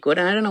necessarily be good.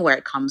 And I don't know where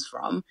it comes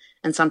from.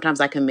 And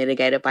sometimes I can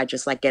mitigate it by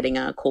just like getting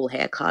a cool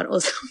haircut or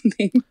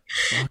something.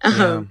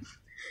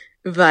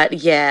 But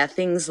yeah,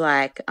 things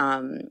like,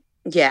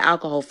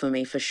 alcohol for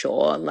me for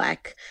sure.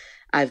 Like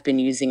I've been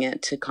using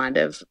it to kind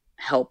of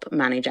help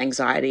manage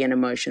anxiety and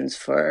emotions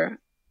for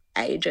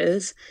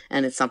ages,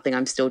 and it's something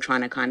I'm still trying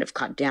to kind of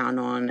cut down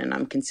on, and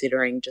I'm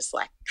considering just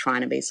like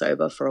trying to be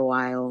sober for a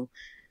while.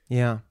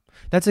 Yeah,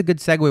 that's a good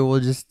segue. We'll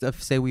just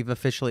say we've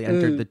officially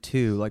entered the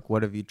 2, like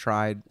what have you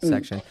tried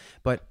section.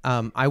 But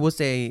I will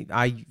say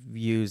I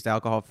used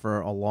alcohol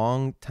for a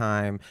long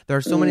time. There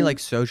are so many like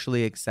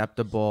socially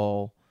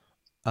acceptable,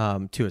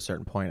 to a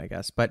certain point, I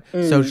guess, but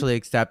socially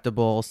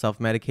acceptable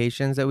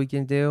self-medications that we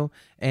can do.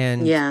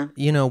 And,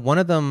 one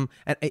of them,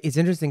 it's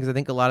interesting because I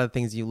think a lot of the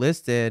things you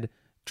listed,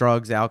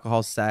 drugs,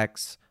 alcohol,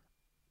 sex,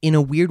 in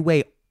a weird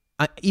way,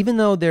 even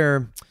though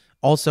they're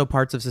also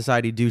parts of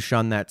society do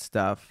shun that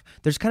stuff,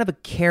 there's kind of a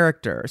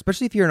character,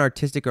 especially if you're an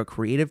artistic or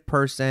creative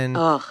person.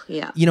 Oh,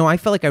 yeah. I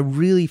felt like I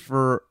really,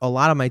 for a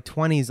lot of my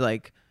 20s,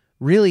 like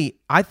really,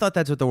 I thought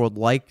that's what the world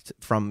liked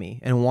from me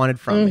and wanted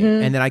from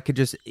me. And that I could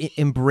just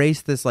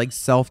embrace this like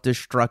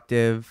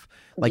self-destructive,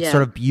 like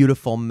sort of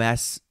beautiful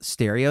mess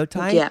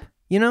stereotype,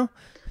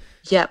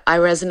 Yeah, I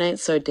resonate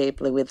so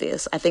deeply with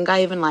this. I think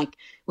I even like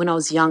when I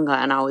was younger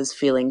and I was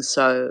feeling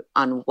so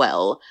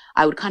unwell,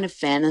 I would kind of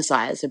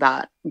fantasize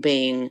about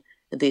being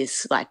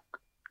this like,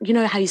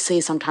 how you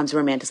see sometimes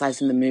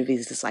romanticized in the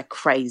movies, this like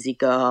crazy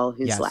girl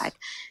who's like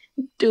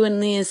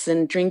doing this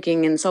and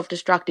drinking and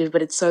self-destructive,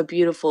 but it's so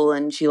beautiful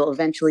and she'll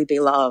eventually be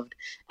loved.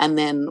 And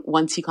then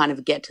once you kind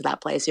of get to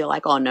that place, you're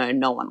like, oh no,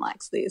 no one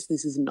likes this.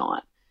 This is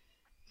not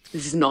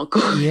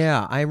good.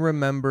 Yeah, I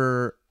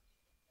remember.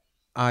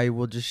 I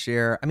will just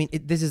share. I mean,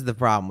 this is the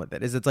problem with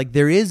it, is it's like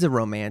there is a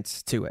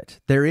romance to it.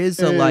 There is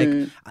a like,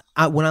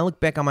 when I look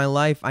back on my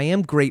life, I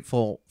am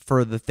grateful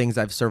for the things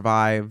I've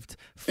survived,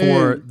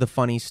 for the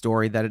funny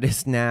story that it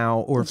is now,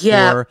 or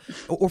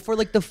for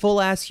like the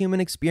full ass human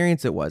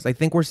experience it was. I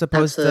think we're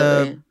supposed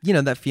to,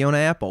 that Fiona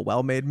Apple,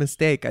 well-made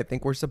mistake. I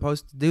think we're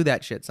supposed to do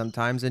that shit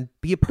sometimes and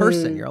be a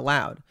person. You're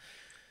allowed.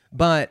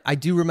 But I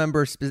do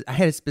remember, I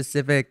had a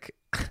specific,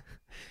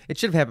 it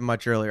should have happened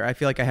much earlier. I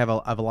feel like I have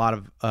a lot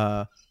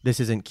of this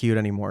isn't cute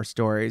anymore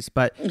stories.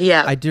 But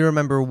I do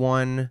remember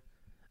one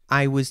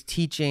I was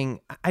teaching.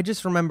 I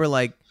just remember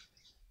like,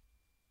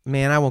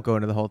 man, I won't go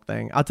into the whole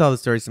thing. I'll tell the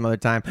story some other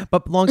time.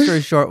 But long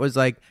story short was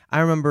like, I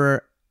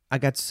remember I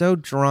got so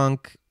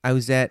drunk. I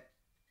was at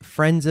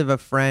friends of a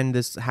friend,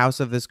 this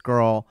house of this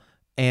girl,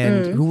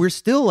 and who were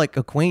still like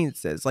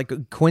acquaintances, like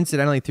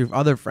coincidentally through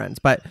other friends.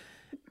 But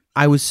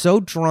I was so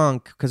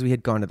drunk because we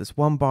had gone to this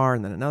one bar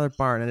and then another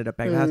bar and ended up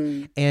back at the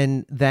house.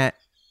 And that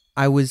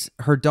I was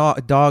her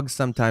dogs.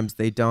 Sometimes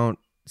they don't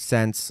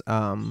sense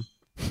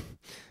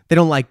they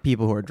don't like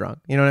people who are drunk.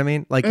 You know what I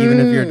mean? Like even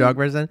if you're a dog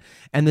person.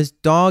 And this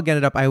dog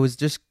ended up, I was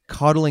just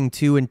cuddling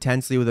too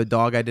intensely with a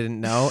dog I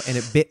didn't know, and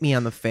it bit me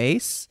on the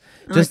face.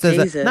 Just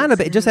as a, not a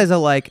bit, just as a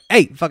like,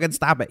 hey, fucking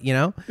stop it, you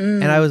know?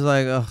 And I was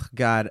like, oh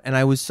God. And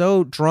I was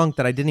so drunk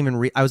that I didn't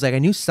even I was like, I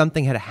knew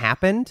something had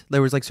happened.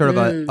 There was like sort of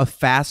a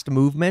fast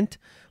movement,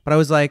 but I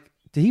was like,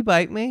 did he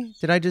bite me?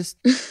 Did I just,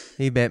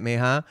 he bit me,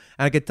 huh?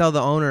 And I could tell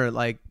the owner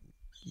like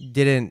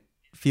didn't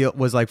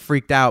was like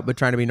freaked out, but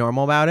trying to be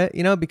normal about it,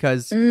 you know,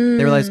 because they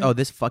realized, oh,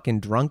 this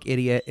fucking drunk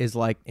idiot is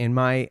like in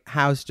my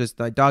house, just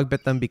my dog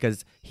bit them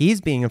because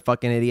he's being a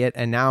fucking idiot,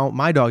 and now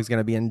my dog's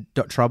gonna be in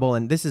trouble,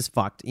 and this is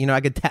fucked. You know,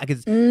 I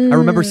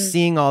remember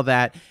seeing all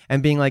that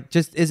and being like,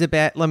 just, is it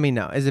bad? Let me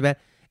know. Is it bad?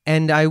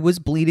 And I was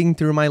bleeding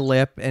through my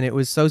lip, and it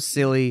was so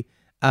silly.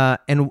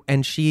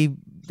 And she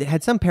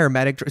had some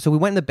paramedic, so we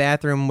went in the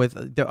bathroom with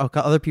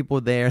other people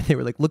there. They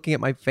were like looking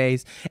at my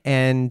face,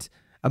 and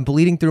I'm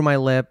bleeding through my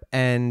lip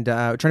and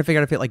trying to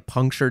figure out if it like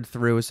punctured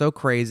through. It was so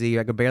crazy.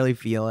 I could barely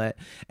feel it.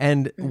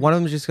 And one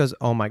of them just goes,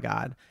 oh my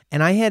God.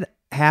 And I had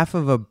half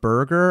of a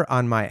burger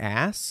on my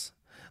ass.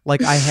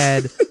 Like I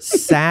had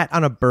sat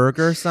on a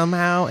burger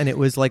somehow, and it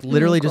was like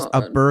literally just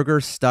a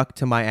burger stuck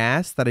to my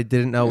ass that I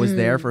didn't know was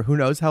there for who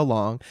knows how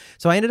long.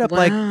 So I ended up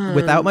like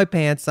without my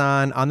pants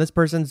on this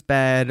person's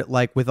bed,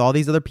 like with all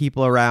these other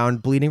people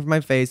around, bleeding from my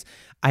face.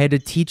 I had to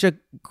teach a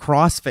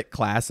CrossFit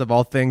class of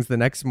all things the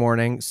next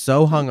morning,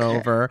 so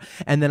hungover.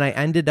 And then I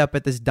ended up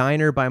at this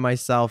diner by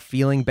myself,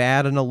 feeling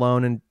bad and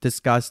alone and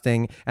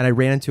disgusting. And I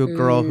ran into a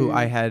girl who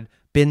I had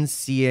been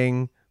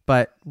seeing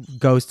but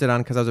ghosted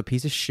on because I was a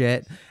piece of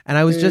shit. And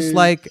I was just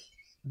like,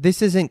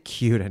 this isn't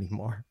cute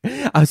anymore.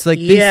 I was like,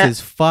 this is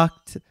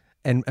fucked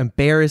and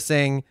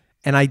embarrassing.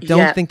 And I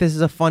don't think this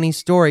is a funny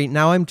story.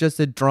 Now I'm just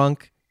a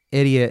drunk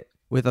idiot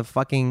with a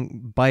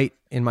fucking bite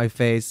in my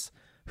face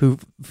who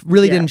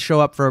really didn't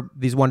show up for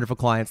these wonderful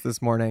clients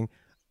this morning.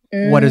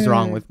 What is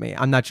wrong with me?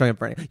 I'm not showing up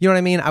for any. You know what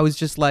I mean? I was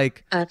just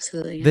like,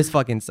 absolutely, this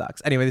fucking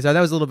sucks. Anyway, so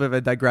that was a little bit of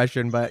a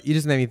digression, but you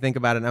just made me think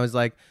about it. And I was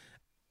like,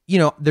 you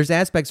know, there's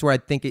aspects where I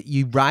think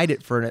you ride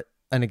it for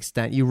an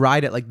extent. You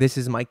ride it like, this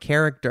is my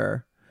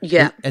character.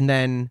 Yeah. And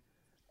then,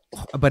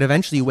 but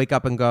eventually you wake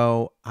up and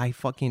go, I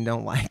fucking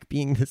don't like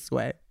being this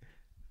way.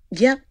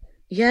 Yeah.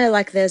 Yeah.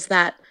 Like there's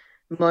that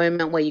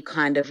moment where you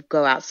kind of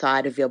go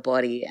outside of your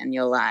body and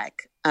you're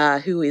like,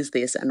 who is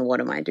this and what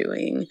am I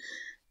doing?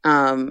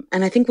 And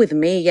I think with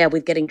me,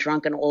 with getting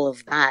drunk and all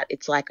of that,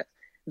 it's like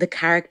the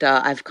character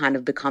I've kind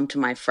of become to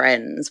my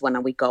friends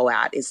when we go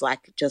out is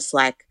like, just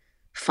like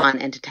fun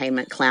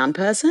entertainment clown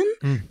person.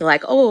 They're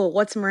like, oh,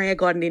 what's Maria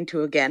gotten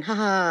into again?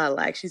 Haha,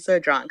 like she's so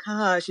drunk.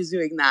 Haha, she's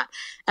doing that.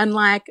 And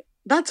like,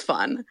 that's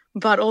fun,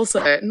 but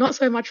also not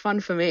so much fun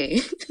for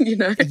me, you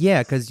know?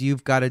 Yeah, because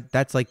you've got to,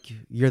 that's like,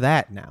 you're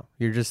that now.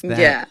 You're just that.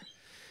 Yeah.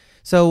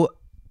 So,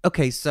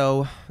 okay,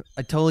 so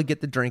I totally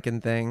get the drinking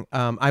thing.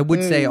 I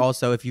would say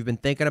also, if you've been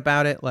thinking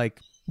about it,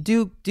 like,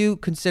 do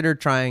consider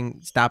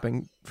trying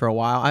stopping for a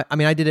while. I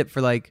mean, I did it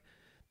for like,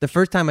 the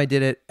first time I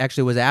did it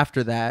actually was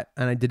after that,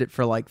 and I did it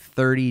for like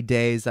 30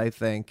 days, I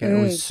think, and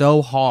it was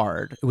so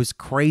hard. It was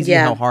crazy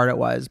how hard it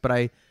was, but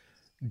I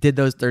did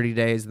those 30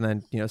 days and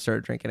then, you know,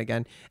 started drinking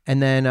again.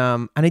 And then,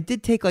 and I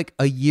did take like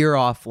a year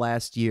off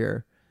last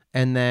year,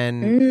 and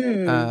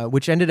then,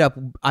 which ended up,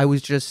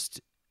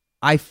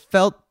 I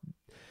felt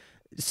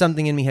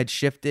something in me had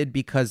shifted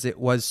because it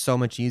was so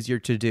much easier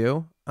to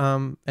do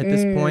at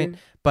this point.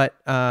 But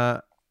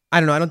I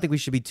don't know. I don't think we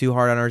should be too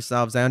hard on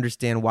ourselves. I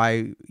understand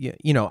why,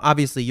 you know,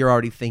 obviously you're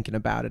already thinking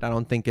about it. I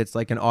don't think it's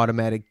like an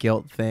automatic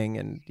guilt thing,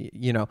 and,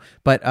 you know,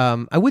 but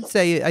I would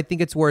say I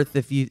think it's worth,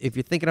 if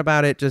you're thinking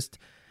about it, just,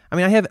 I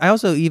mean, I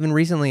also even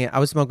recently, I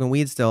was smoking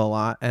weed still a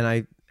lot, and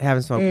I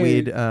haven't smoked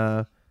weed,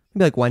 maybe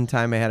like one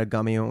time I had a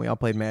gummy when we all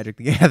played Magic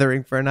the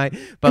Gathering for a night.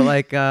 But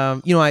like,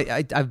 you know,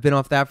 I've been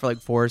off that for like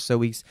 4 or so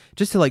weeks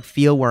just to like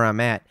feel where I'm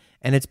at.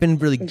 And it's been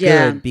really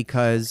good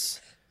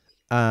because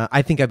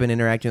I think I've been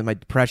interacting with my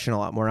depression a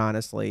lot more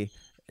honestly,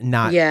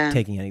 not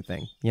taking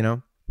anything, you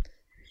know?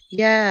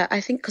 Yeah, I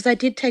think because I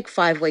did take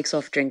 5 weeks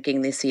off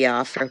drinking this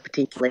year for a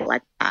particularly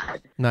like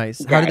bad Nice.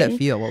 day. How did that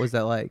feel? What was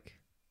that like?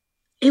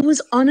 It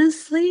was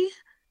honestly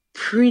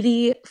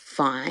pretty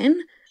fine.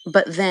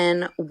 But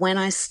then when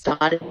I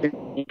started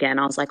drinking again,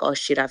 I was like, oh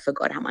shit, I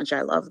forgot how much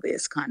I love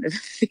this kind of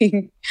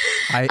thing.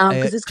 I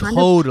it's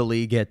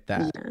totally get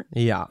that.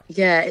 Yeah.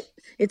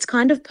 It's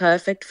kind of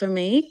perfect for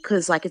me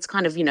because like it's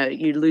kind of, you know,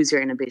 you lose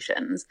your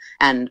inhibitions,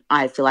 and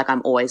I feel like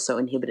I'm always so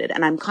inhibited,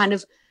 and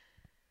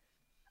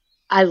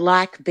I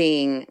like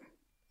being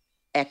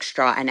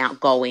extra and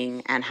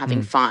outgoing and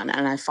having fun,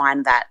 and I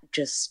find that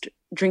just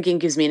drinking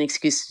gives me an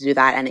excuse to do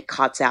that, and it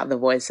cuts out the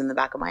voice in the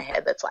back of my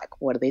head that's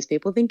like, what are these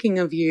people thinking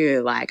of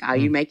you? Like, are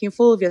you making a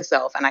fool of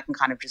yourself? And I can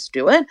kind of just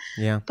do it.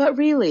 Yeah. But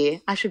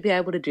really, I should be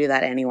able to do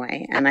that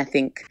anyway. And I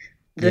think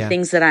the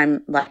things that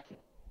I'm like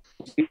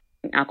using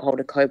alcohol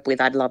to cope with,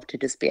 I'd love to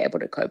just be able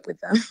to cope with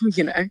them,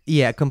 you know?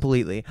 Yeah,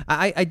 completely.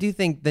 I do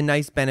think the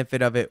nice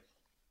benefit of it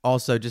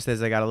also, just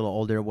as I got a little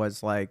older,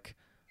 was like,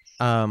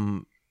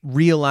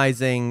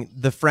 realizing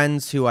the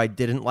friends who I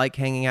didn't like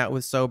hanging out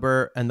with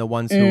sober and the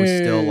ones who were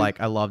still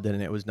like, I loved it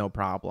and it was no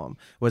problem,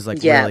 was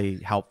like really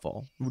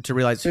helpful to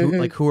realize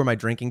who were my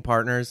drinking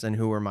partners and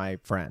who were my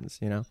friends,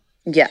 you know?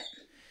 Yeah.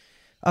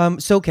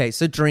 So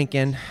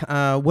drinking.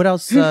 What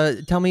else?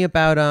 Tell me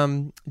about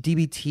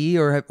DBT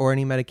or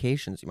any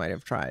medications you might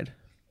have tried.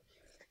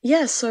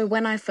 Yeah, so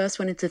when I first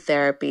went into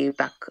therapy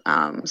back,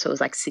 so it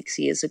was like 6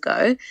 years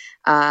ago,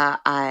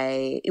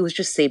 it was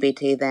just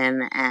CBT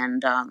then,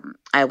 and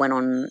I went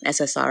on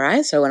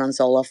SSRI, so I went on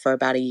Zoloft for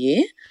about a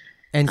year.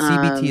 And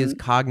CBT is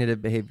cognitive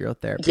behavioral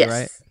therapy,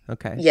 right?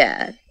 Okay.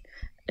 Yeah,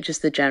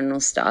 just the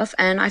general stuff.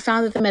 And I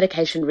found that the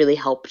medication really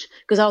helped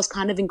because I was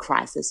kind of in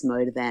crisis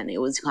mode then.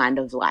 It was kind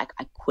of like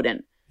I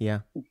couldn't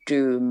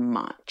do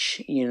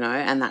much, you know,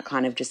 and that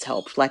kind of just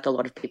helped. Like a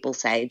lot of people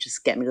say,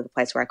 just get me to the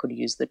place where I could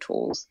use the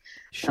tools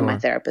that my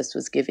therapist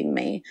was giving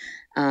me.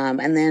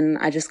 And then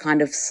I just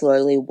kind of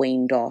slowly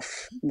weaned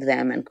off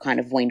them and kind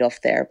of weaned off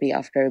therapy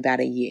after about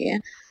a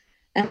year.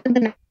 And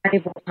then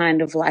people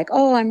kind of like,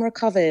 oh, I'm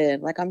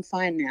recovered. Like, I'm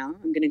fine now.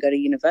 I'm going to go to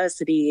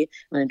university.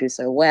 I'm going to do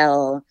so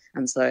well.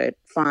 I'm so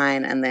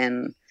fine. And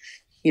then,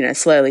 you know,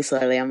 slowly,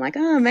 I'm like,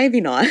 oh, maybe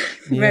not.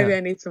 Maybe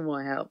I need some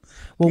more help.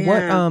 Well,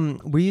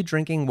 what were you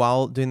drinking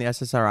while doing the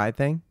SSRI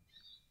thing?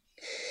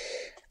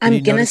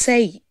 I'm going to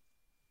say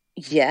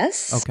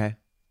yes. Okay.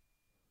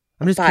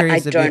 I'm just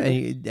curious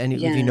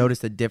if you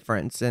noticed a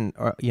difference and,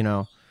 or, you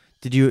know,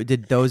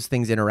 did those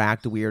things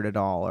interact weird at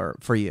all or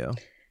for you?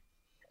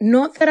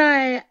 Not that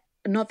I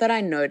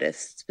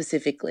noticed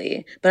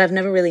specifically, but I've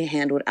never really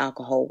handled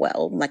alcohol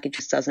well. Like it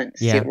just doesn't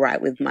sit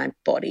right with my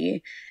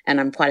body. And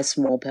I'm quite a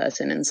small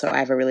person. And so I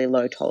have a really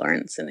low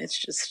tolerance and it's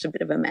just a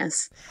bit of a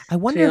mess. I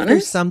wonder if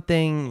there's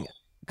something,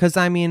 because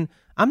I mean,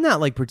 I'm not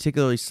like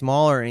particularly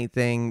small or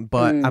anything,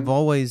 but I've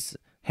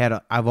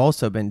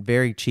also been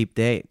very cheap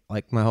date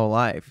like my whole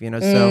life, you know?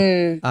 So,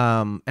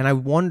 and I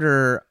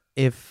wonder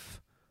if,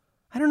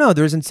 I don't know,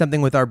 there isn't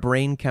something with our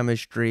brain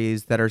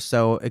chemistries that are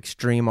so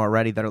extreme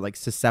already that are like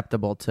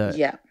susceptible to,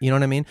 you know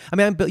what I mean? I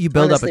mean, you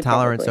build up a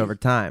tolerance over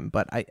time,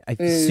 but I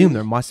assume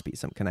there must be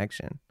some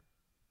connection.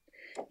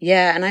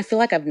 Yeah, and I feel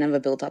like I've never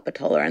built up a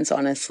tolerance,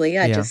 honestly.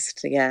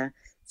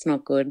 It's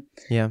not good.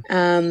 Yeah.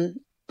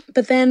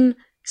 But then,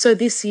 so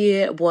this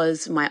year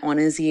was my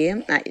honors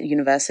year at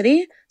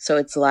university. So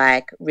it's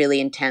like really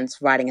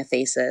intense writing a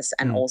thesis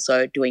and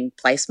also doing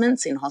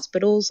placements in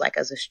hospitals, like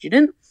as a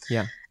student.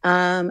 Yeah.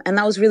 And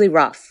that was really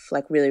rough,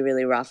 like really,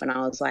 really rough. And I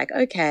was like,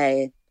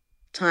 okay,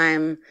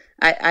 time.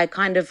 I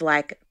kind of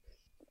like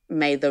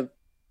made the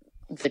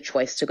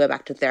choice to go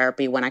back to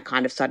therapy when I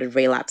kind of started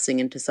relapsing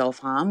into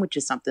self-harm, which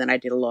is something that I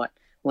did a lot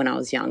when I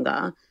was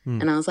younger.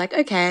 And I was like,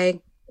 okay,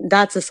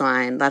 that's a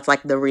sign. That's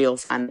like the real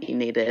sign that you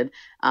needed.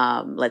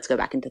 Let's go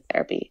back into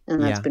therapy.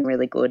 And that's been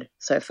really good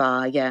so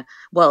far. Yeah.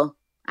 Well,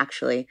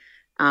 actually,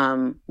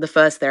 the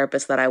first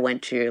therapist that I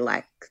went to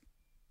like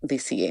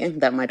this year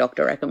that my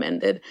doctor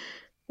recommended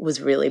was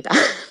really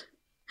bad.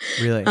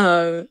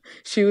 Really?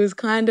 She was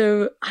kind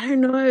of, I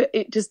don't know,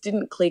 it just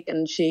didn't click.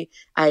 And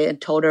I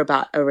had told her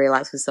about a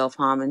relapse with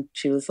self-harm and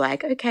she was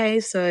like, okay,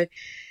 so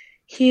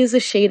here's a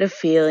sheet of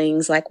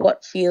feelings. Like,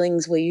 what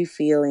feelings were you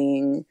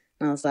feeling?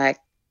 And I was like,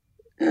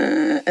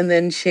 and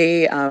then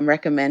she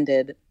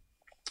recommended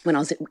when I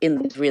was in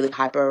these really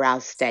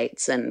hyper-aroused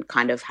states and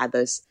kind of had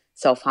those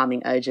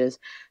self-harming urges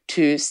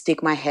to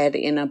stick my head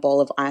in a bowl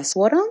of ice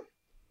water.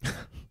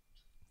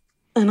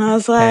 And I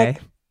was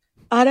like,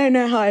 I don't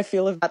know how I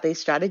feel about these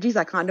strategies.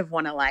 I kind of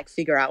want to like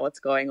figure out what's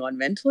going on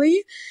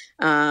mentally.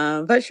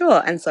 But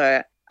sure. And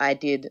so I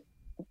did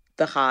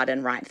the hard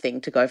and right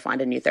thing to go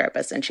find a new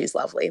therapist and she's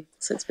lovely.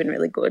 So it's been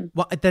really good.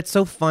 Well, that's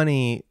so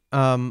funny.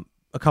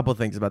 A couple of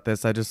things about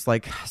this. I just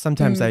like,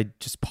 sometimes I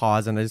just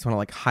pause and I just want to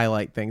like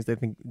highlight things that I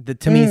think that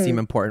to me seem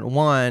important.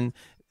 One,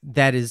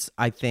 that is,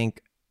 I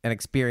think, an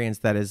experience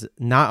that is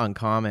not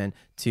uncommon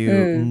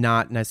to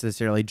not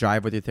necessarily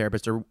drive with your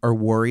therapist or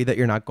worry that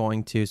you're not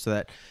going to, so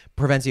that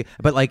prevents you,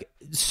 but like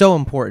so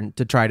important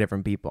to try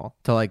different people,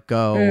 to like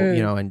go,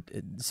 you know, and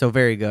so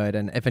very good.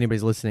 And if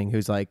anybody's listening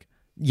who's like,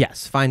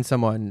 yes, find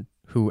someone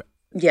who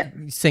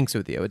syncs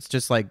with you. It's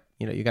just like,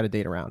 you know, you got to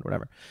date around,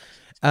 whatever.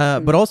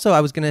 But also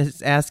I was going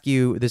to ask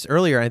you this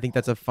earlier. I think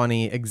that's a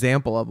funny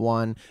example of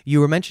one. You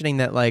were mentioning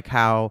that like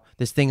how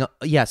this thing,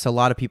 yes, a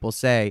lot of people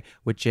say,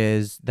 which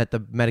is that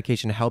the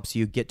medication helps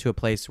you get to a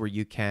place where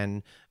you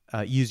can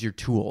use your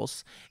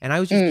tools. And I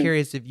was just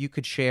curious if you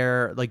could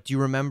share, like, do you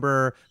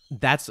remember,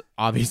 that's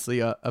obviously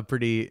a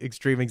pretty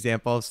extreme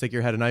example of stick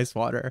your head in ice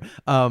water,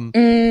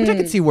 which I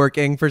could see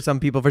working for some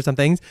people for some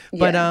things.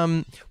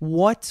 But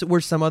what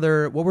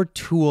were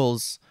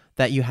tools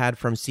that you had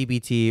from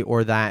CBT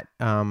or that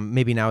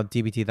maybe now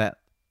DBT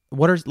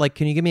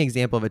can you give me an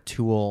example of a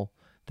tool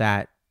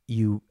that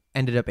you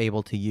ended up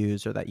able to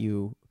use or that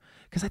you,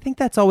 because I think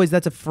that's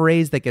a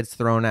phrase that gets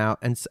thrown out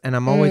and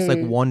I'm always like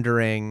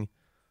wondering,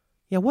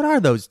 what are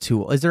those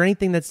tools? Is there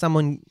anything that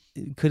someone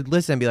could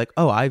listen and be like,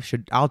 oh,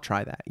 I'll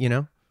try that, you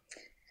know?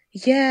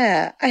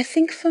 Yeah, I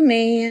think for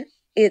me,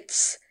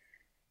 it's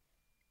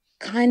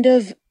kind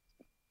of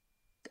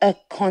a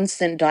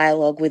constant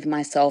dialogue with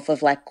myself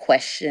of like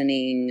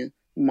questioning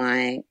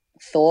my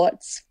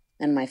thoughts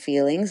and my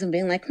feelings and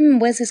being like,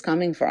 where's this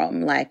coming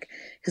from? Like,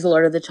 because a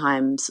lot of the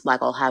times,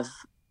 like, I'll have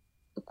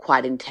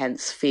quite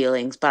intense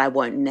feelings, but I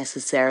won't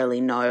necessarily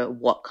know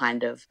what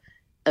kind of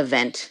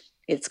event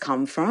it's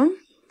come from.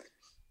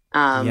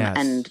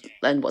 Yes.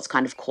 And what's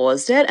kind of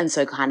caused it. And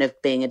so kind of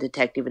being a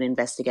detective and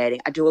investigating,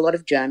 I do a lot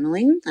of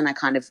journaling and I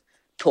kind of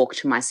talk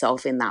to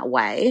myself in that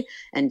way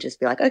and just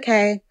be like,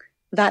 okay,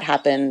 that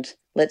happened.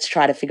 Let's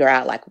try to figure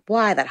out like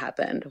why that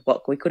happened,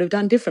 what we could have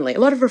done differently. A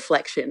lot of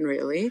reflection,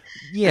 really.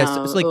 Yes,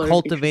 it's like a lot of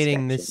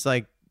cultivating introspection. this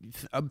like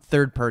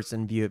third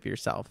person view of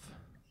yourself.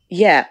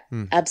 Yeah,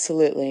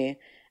 absolutely.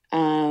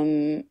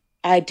 I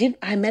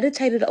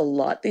meditated a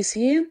lot this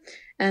year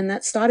and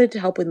that started to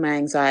help with my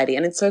anxiety.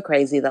 And it's so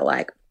crazy that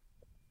like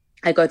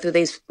I go through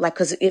these, like,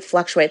 because it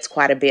fluctuates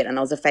quite a bit. And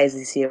there was a phase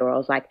this year where I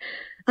was like,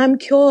 I'm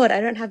cured. I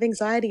don't have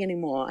anxiety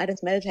anymore. I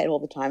just meditate all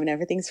the time and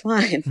everything's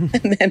fine.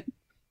 And then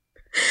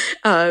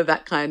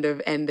that kind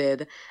of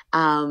ended.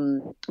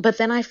 But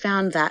then I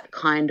found that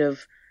kind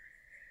of,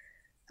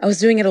 I was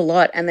doing it a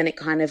lot and then it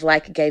kind of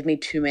like gave me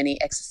too many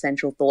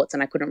existential thoughts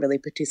and I couldn't really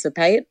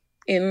participate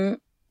in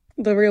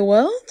the real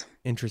world.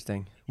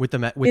 Interesting. With the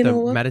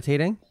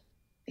meditating?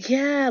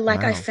 Yeah,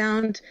 like I Wow.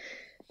 found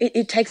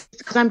it takes,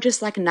 because I'm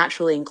just like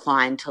naturally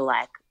inclined to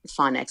like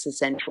fun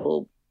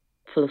existential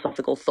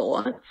philosophical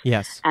thought.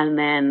 Yes. And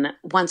then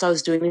once I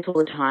was doing this all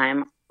the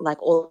time,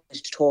 like all I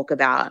could talk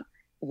about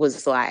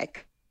was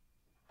like,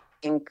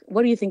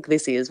 what do you think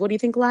this is? What do you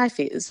think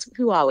life is?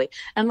 Who are we?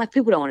 And like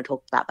people don't want to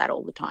talk about that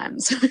all the time.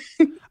 So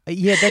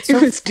Yeah, that's it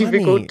so was funny.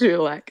 difficult to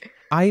like.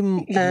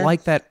 I'm Yeah.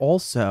 like that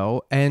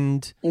also.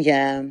 And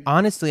Yeah.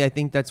 honestly, I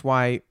think that's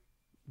why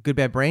Good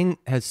Bad Brain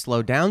has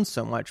slowed down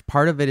so much.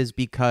 Part of it is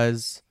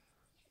because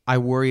I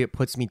worry it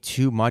puts me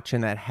too much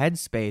in that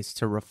headspace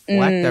to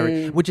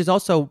reflect, which is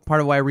also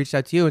part of why I reached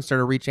out to you and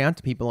started reaching out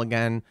to people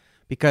again,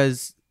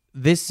 because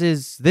this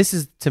is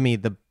to me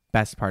the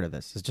best part of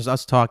this. It's just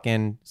us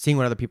talking, seeing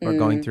what other people are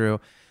going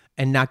through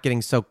and not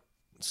getting so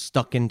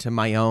stuck into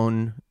my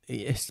own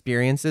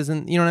experiences.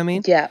 And you know what I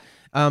mean? Yeah.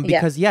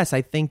 Because yes,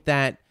 I think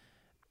that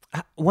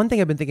one thing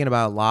I've been thinking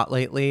about a lot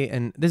lately,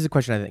 and this is a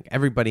question I think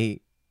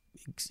everybody,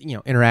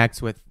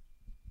 interacts with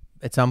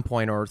at some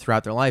point or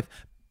throughout their life,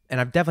 and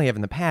I've definitely have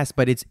in the past,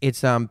 but it's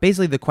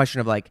basically the question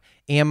of like,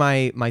 am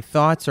I my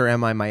thoughts or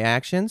am I my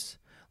actions?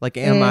 Like,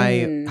 am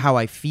I how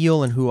I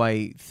feel and who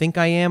I think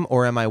I am,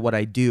 or am I what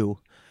I do?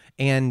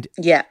 And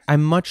Yeah.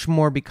 I'm much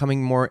more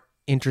becoming more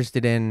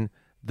interested in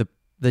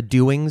the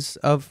doings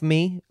of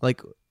me,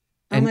 like.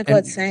 Oh my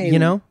God, same.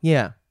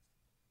 Yeah.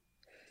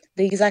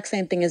 The exact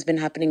same thing has been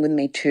happening with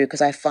me too,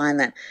 because I find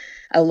that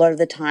a lot of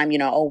the time,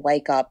 I'll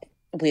wake up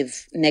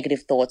with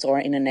negative thoughts or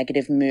in a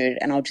negative mood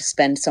and I'll just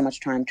spend so much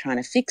time trying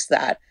to fix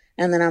that.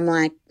 And then I'm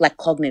like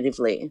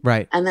cognitively.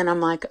 Right. And then I'm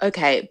like,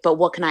 okay, but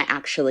what can I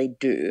actually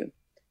do?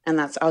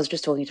 And I was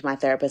just talking to my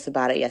therapist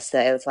about it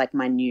yesterday. It's like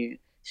my new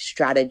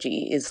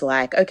strategy is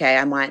like, okay,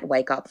 I might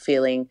wake up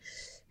feeling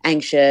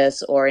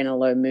anxious or in a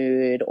low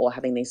mood or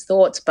having these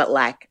thoughts, but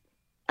like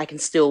I can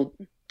still,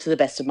 to the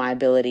best of my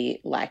ability,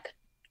 like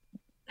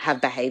have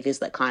behaviors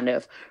that kind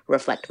of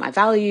reflect my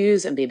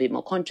values and be a bit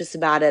more conscious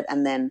about it.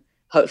 And then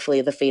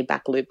hopefully the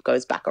feedback loop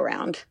goes back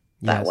around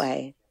that Yes.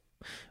 way.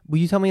 Will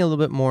you tell me a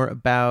little bit more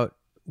about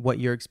what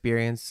your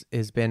experience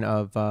has been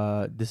of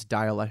this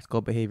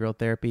dialectical behavioral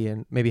therapy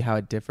and maybe how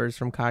it differs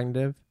from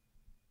cognitive?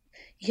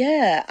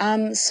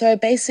 Yeah. So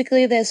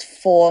basically there's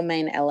 4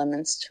 main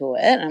elements to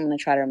it. I'm going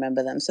to try to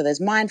remember them. So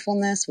there's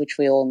mindfulness, which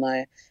we all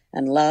know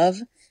and love.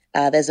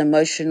 There's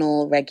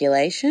emotional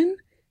regulation,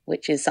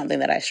 which is something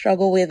that I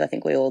struggle with. I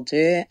think we all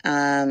do.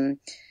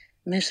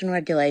 Emotional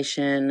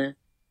regulation,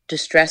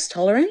 distress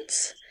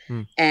tolerance,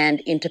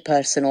 and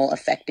interpersonal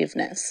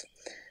effectiveness.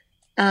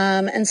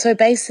 And so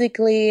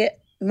basically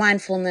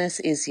mindfulness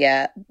is,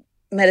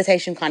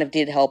 meditation kind of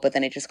did help, but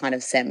then it just kind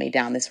of sent me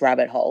down this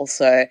rabbit hole.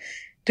 So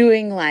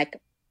doing like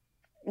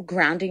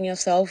grounding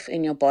yourself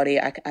in your body,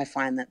 I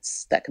find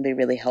that can be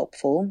really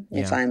helpful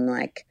if I'm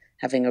like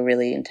having a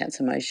really intense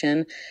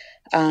emotion.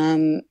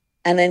 And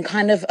then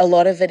kind of a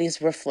lot of it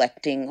is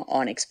reflecting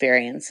on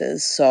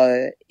experiences.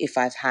 So if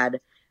I've had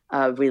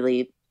a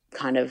really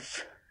kind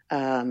of,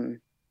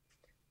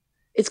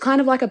 it's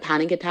kind of like a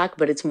panic attack,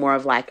 but it's more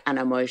of like an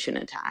emotion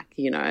attack,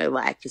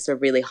 like just a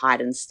really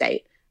heightened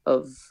state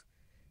of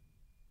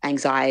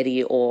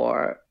anxiety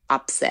or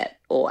upset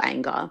or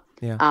anger.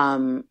 Yeah.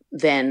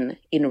 Then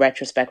in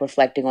retrospect,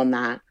 reflecting on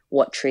that,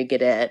 what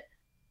triggered it,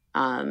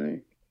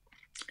 and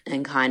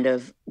kind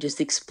of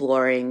just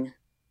exploring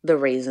the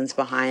reasons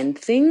behind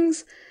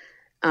things,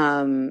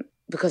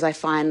 because I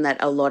find that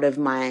a lot of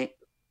my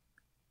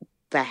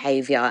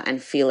behavior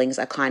and feelings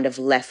are kind of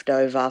left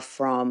over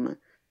from,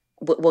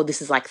 well,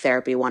 this is like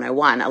therapy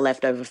 101, are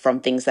left over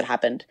from things that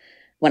happened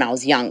when I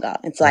was younger.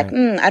 It's like,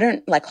 I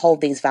don't like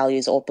hold these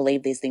values or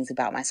believe these things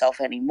about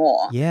myself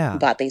anymore. Yeah.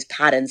 But these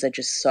patterns are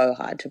just so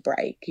hard to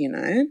break,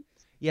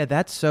 Yeah,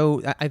 that's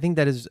so. I think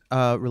that is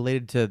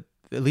related to,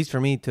 at least for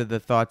me, to the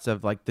thoughts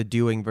of like the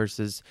doing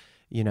versus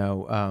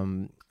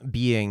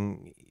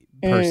being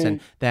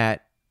person,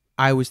 that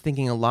I was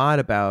thinking a lot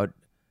about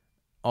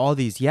all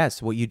these,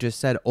 what you just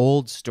said,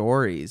 old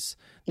stories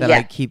that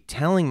I keep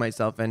telling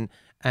myself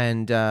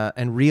and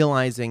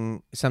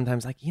realizing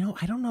sometimes, like,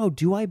 I don't know,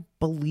 do I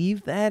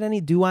believe that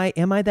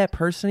am I that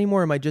person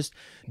anymore? Am I just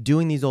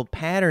doing these old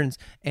patterns?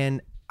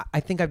 And I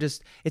think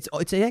it's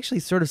actually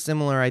sort of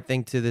similar, I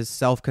think, to this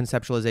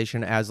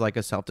self-conceptualization as like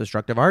a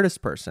self-destructive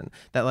artist person,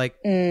 that like,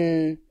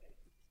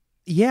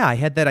 I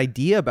had that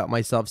idea about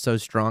myself so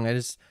strong. I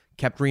just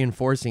kept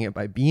reinforcing it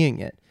by being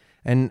it.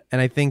 And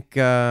I think,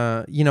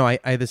 I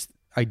this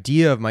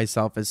idea of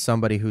myself as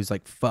somebody who's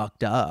like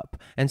fucked up,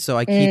 and so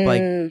I keep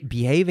like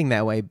behaving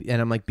that way, and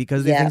I'm like,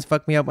 because these things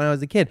fucked me up when I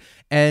was a kid.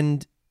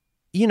 And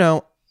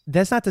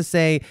that's not to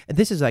say,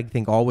 this is, I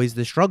think, always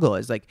the struggle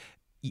is like,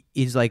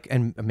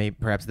 and maybe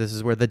perhaps this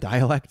is where the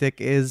dialectic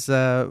is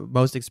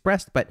most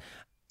expressed, but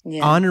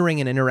honoring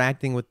and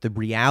interacting with the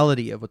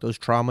reality of what those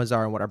traumas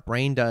are and what our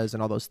brain does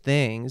and all those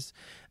things,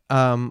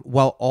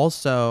 while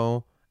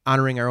also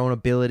honoring our own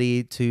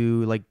ability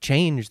to like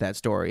change that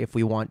story if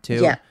we want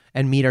to,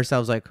 and meet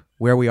ourselves like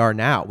where we are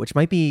now, which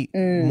might be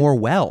more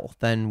well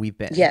than we've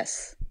been.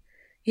 Yes.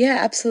 Yeah,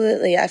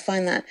 absolutely. I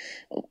find that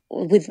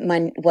with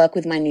my work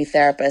with my new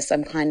therapist,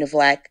 I'm kind of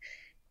like,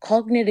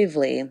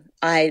 cognitively,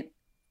 I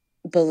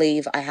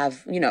believe I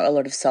have, a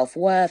lot of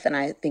self-worth, and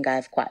I think I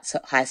have quite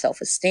high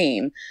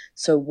self-esteem.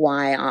 So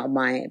why are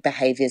my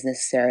behaviors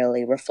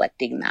necessarily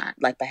reflecting that?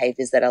 Like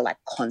behaviors that are like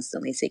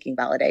constantly seeking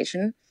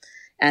validation.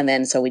 And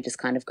then so we just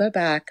kind of go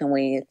back and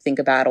we think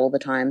about all the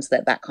times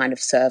that kind of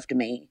served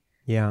me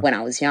when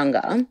I was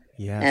younger.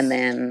 Yes. And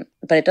then,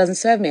 but it doesn't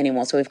serve me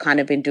anymore. So we've kind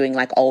of been doing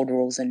like old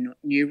rules and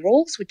new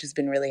rules, which has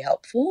been really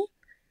helpful.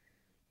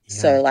 Yeah.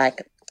 So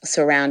like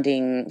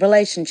surrounding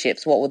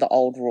relationships, what were the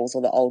old rules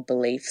or the old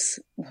beliefs?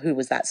 Who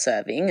was that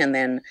serving? And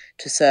then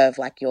to serve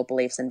like your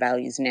beliefs and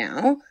values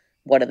now,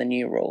 what are the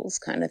new rules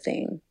kind of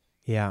thing?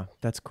 Yeah,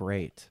 that's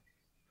great.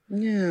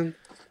 Yeah.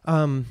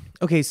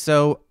 Okay,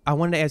 so I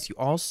wanted to ask you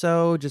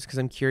also, just because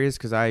I'm curious,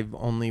 because I've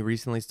only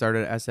recently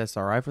started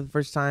SSRI for the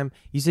first time.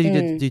 You said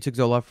you took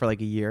Zoloft for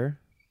like a year?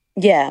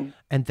 Yeah.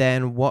 And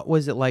then what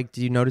was it like?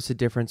 Did you notice a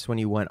difference when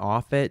you went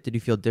off it? Did you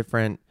feel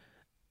different,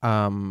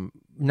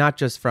 not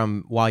just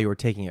from while you were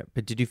taking it,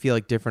 but did you feel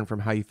like different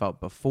from how you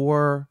felt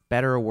before,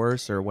 better or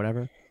worse or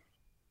whatever?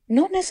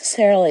 Not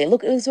necessarily.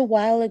 Look, it was a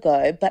while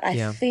ago, but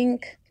I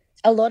think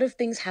a lot of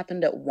things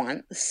happened at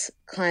once,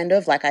 kind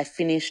of. Like I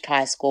finished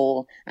high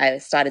school, I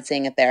started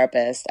seeing a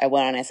therapist, I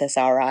went on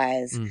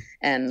SSRIs,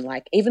 and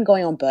like even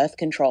going on birth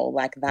control,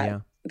 like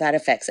that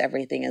affects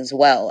everything as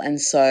well.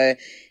 And so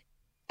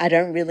I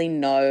don't really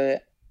know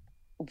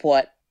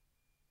what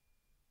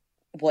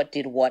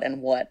did what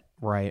and what.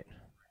 Right.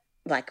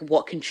 Like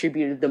what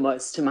contributed the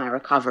most to my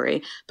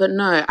recovery. But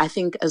no, I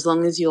think as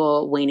long as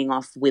you're weaning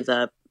off with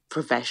a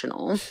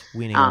professional,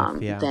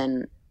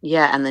 then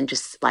and then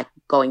just like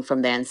going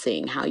from there and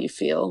seeing how you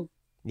feel.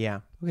 Yeah.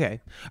 Okay.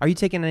 Are you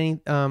taking any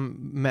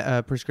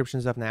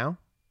prescription stuff now?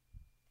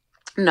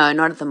 No,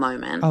 not at the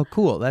moment. Oh,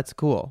 cool. That's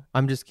cool.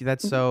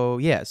 So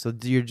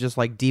you're just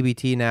like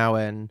DBT now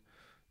and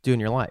doing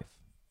your life.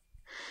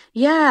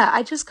 Yeah,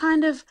 I just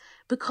kind of,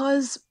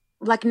 because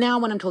like now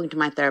when I'm talking to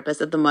my therapist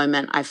at the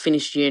moment, I've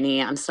finished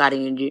uni, I'm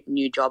starting a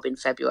new job in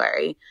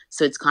February.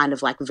 So it's kind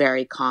of like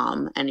very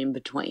calm and in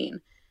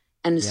between.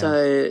 And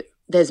so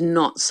there's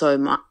not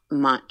so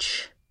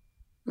much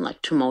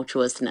like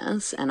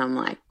tumultuousness, and I'm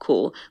like,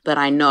 cool. But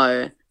I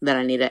know that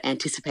I need to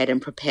anticipate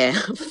and prepare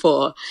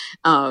for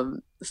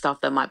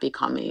stuff that might be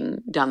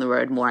coming down the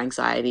road, more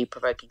anxiety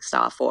provoking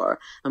stuff or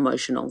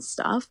emotional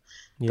stuff.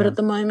 Yeah. But at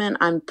the moment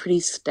I'm pretty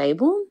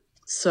stable.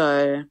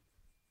 So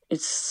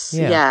it's,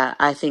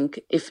 I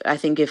think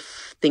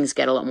if things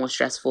get a lot more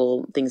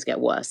stressful, things get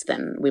worse,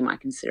 then we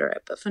might consider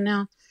it. But for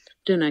now,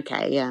 doing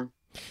okay, yeah.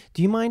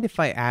 Do you mind if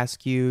I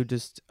ask you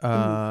just,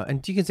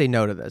 and you can say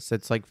no to this.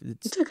 It's okay.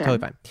 Totally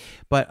fine.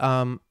 But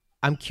I'm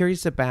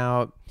curious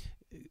about,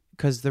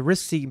 because the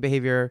risk-seeking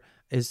behavior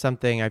is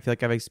something I feel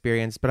like I've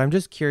experienced, but I'm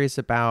just curious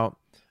about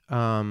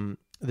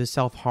the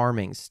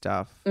self-harming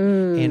stuff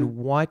and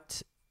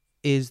what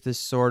is the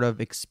sort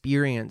of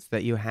experience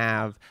that you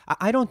have.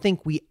 I don't think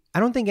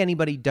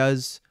anybody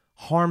does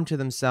harm to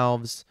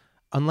themselves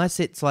unless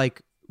it's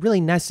like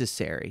really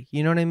necessary.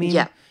 You know what I mean?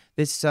 Yeah.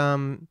 This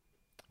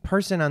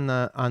person on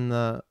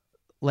the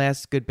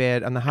last Good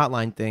Bad on the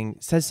hotline thing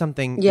says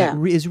something that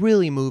is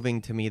really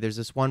moving to me. There's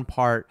this one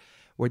part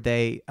where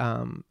they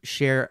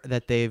share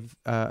that they've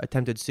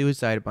attempted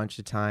suicide a bunch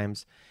of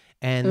times,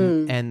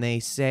 and they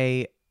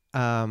say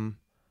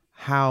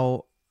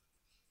how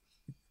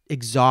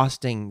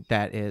exhausting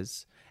that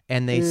is.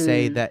 And they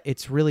say that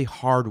it's really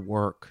hard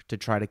work to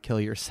try to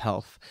kill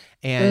yourself.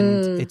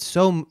 And it's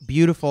so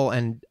beautiful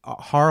and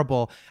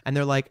horrible. And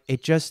they're like,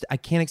 I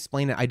can't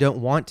explain it. I don't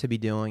want to be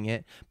doing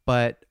it,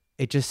 but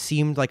it just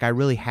seemed like I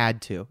really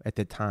had to at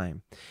the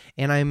time.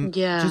 And I'm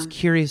just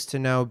curious to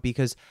know,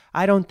 because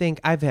I don't think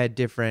I've had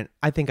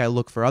I think I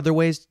look for other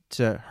ways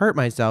to hurt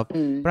myself,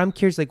 but I'm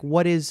curious, like,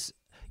 what is,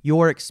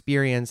 your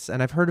experience,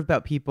 and I've heard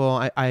about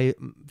people, I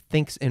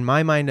think in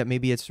my mind that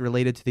maybe it's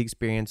related to the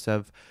experience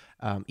of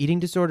eating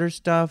disorder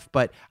stuff,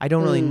 but I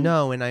don't really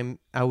know. And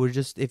I would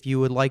just, if you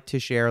would like to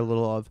share a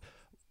little of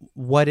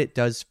what it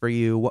does for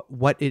you,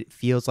 what it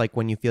feels like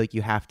when you feel like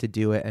you have to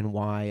do it and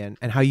why,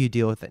 and how you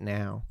deal with it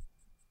now.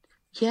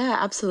 Yeah,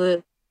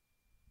 absolutely.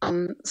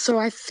 So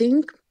I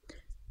think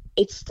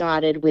it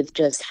started with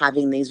just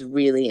having these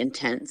really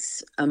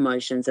intense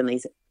emotions and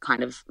these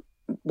kind of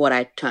what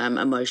I term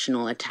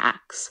emotional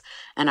attacks.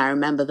 And I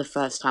remember the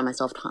first time I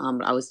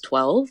self-harmed, I was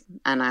 12,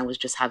 and I was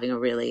just having a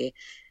really,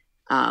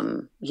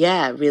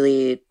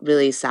 really,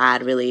 really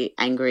sad, really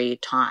angry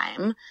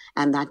time.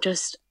 And that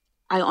just,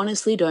 I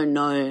honestly don't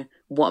know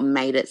what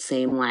made it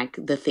seem like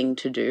the thing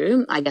to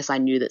do. I guess I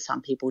knew that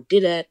some people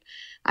did it.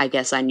 I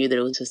guess I knew that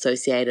it was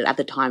associated, at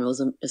the time it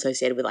was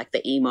associated with like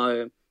the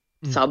emo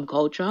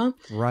subculture.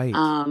 Right.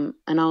 And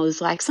I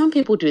was like, some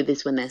people do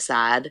this when they're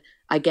sad.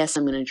 I guess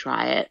I'm going to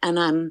try it.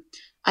 And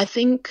I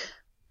think,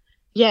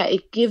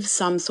 it gives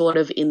some sort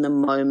of in the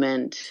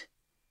moment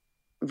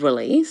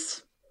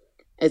release.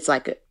 It's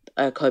like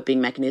a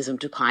coping mechanism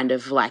to kind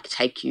of like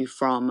take you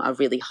from a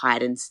really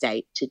heightened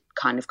state to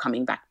kind of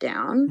coming back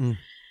down.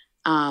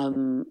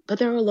 But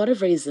there are a lot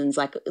of reasons,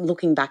 like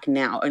looking back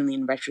now, only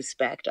in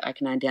retrospect, I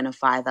can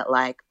identify that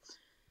like,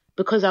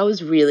 because I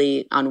was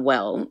really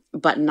unwell,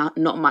 but not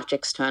much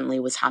externally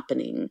was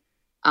happening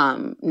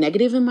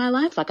negative in my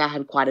life. Like I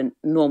had quite a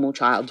normal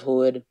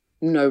childhood,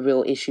 no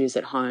real issues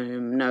at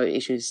home, no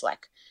issues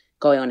like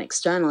going on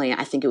externally.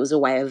 I think it was a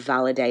way of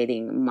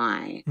validating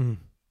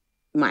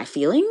my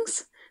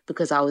feelings,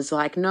 because I was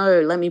like,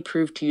 no, let me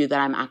prove to you that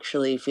I'm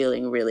actually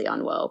feeling really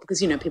unwell. Because,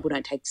 people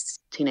don't take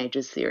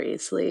teenagers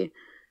seriously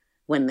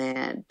when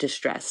they're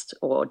distressed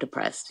or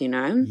depressed,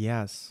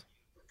 Yes.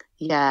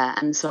 Yeah.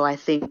 And so I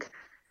think,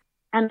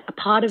 and a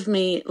part of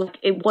me, like,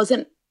 it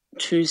wasn't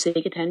to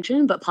seek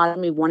attention, but part of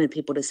me wanted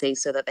people to see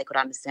so that they could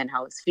understand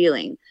how I was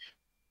feeling.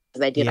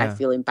 As they did, I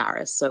feel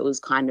embarrassed. So it was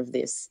kind of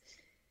this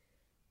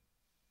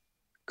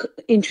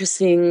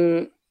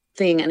interesting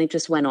thing, and it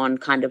just went on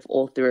kind of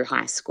all through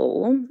high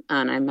school,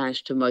 and I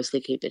managed to mostly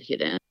keep it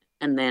hidden.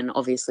 And then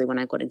obviously when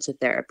I got into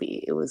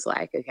therapy, it was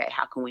like, okay,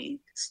 how can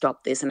we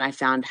stop this? And I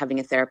found having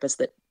a therapist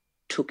that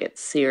took it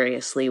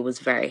seriously was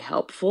very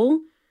helpful.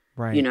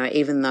 Right.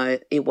 Even though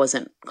it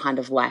wasn't kind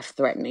of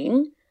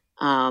life-threatening,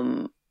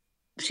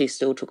 she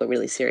still took it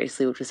really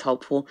seriously, which was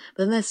helpful.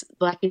 But then there's,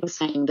 like you were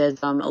saying, there's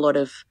a lot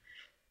of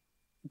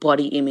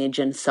body image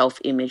and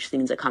self-image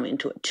things that come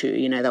into it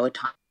too. There were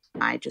times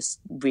I just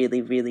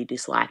really, really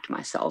disliked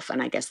myself,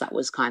 and I guess that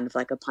was kind of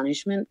like a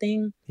punishment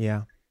thing.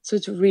 Yeah. So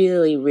it's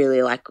really,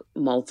 really like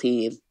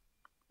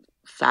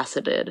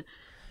multi-faceted.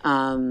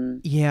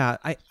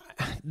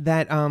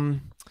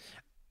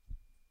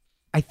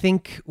 I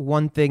think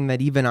one thing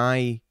that even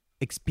I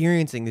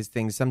experiencing these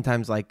things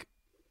sometimes like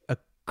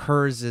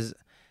occurs as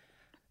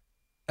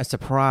a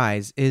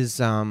surprise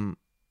is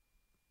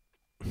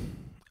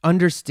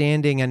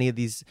understanding any of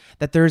these,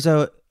 that there's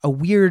a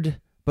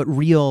weird but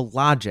real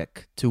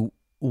logic to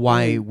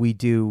why we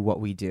do what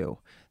we do.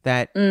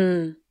 That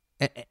and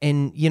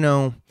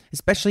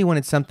especially when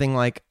it's something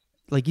like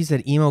you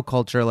said, emo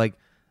culture, like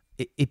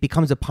it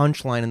becomes a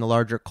punchline in the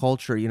larger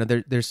culture.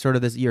 There's sort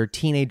of this, you're a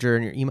teenager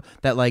and you're emo,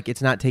 that like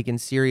it's not taken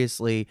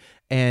seriously.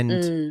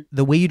 And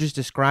the way you just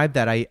described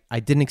that, I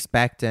didn't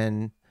expect,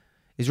 and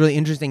is really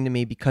interesting to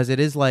me, because it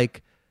is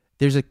like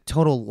there's a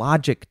total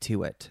logic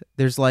to it.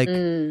 There's like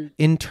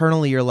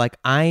internally you're like,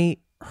 I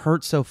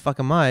hurt so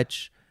fucking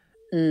much.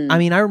 I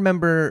mean, I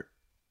remember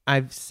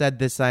I've said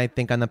this, I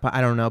think on the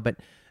I don't know, but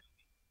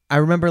I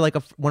remember like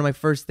one of my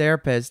first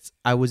therapists,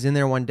 I was in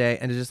there one day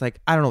and it's just like,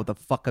 I don't know what the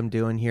fuck I'm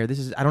doing here. I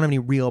don't have any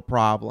real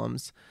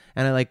problems.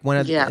 And I like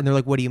went and they're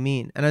like, what do you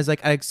mean? And I was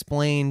like, I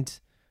explained,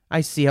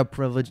 I see how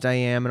privileged I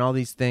am and all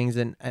these things.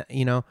 And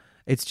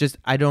it's just,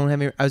 I don't have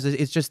any,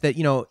 it's just that,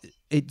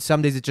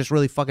 some days it just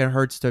really fucking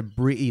hurts to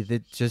breathe.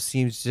 It just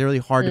seems really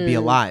hard to be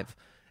alive.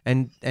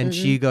 And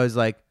she goes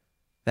like,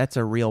 that's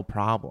a real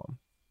problem.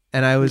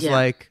 And I was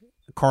like,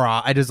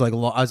 Cora, I was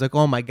like,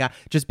 oh my God,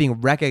 just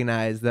being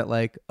recognized that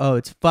like, oh,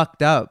 it's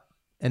fucked up.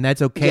 And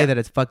that's okay that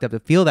it's fucked up to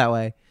feel that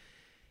way.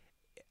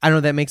 I don't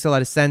know, that makes a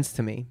lot of sense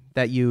to me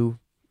that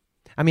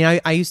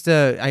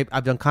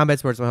I've done combat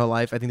sports my whole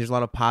life. I think there's a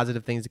lot of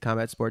positive things to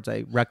combat sports.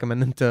 I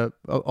recommend them to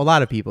a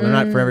lot of people. They're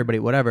not for everybody,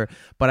 whatever.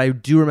 But I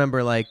do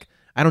remember like,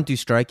 I don't do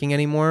striking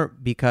anymore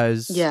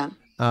because,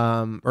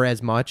 or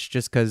as much,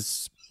 just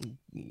because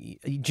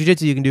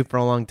jiu-jitsu you can do for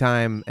a long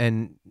time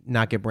and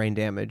not get brain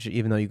damage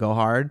even though you go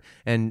hard,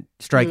 and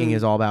striking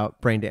is all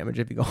about brain damage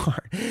if you go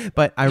hard.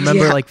 But I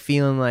remember like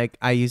feeling like,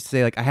 I used to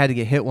say like I had to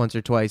get hit once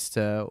or twice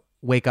to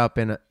wake up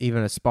in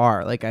even a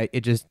spar. Like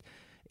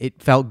it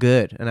felt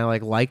good and I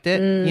liked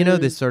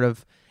it, this sort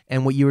of,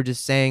 and what you were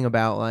just saying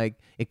about like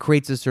it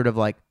creates a sort of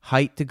like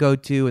height to go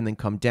to and then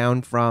come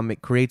down from.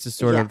 It creates a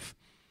sort of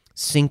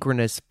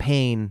synchronous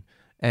pain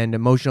and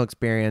emotional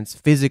experience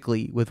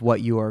physically with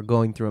what you are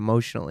going through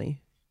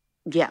emotionally.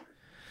 Yeah,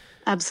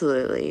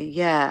 absolutely.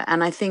 Yeah.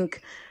 And I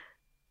think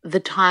the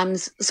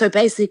times, so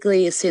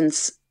basically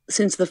since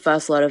since the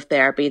first lot of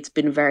therapy, it's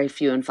been very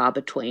few and far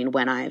between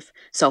when I've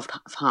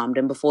self-harmed.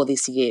 And before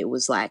this year, it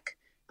was like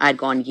I'd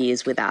gone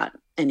years without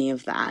any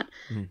of that.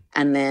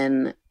 And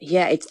then,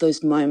 yeah, it's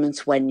those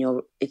moments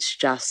when it's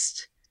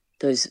just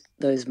those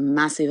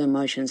massive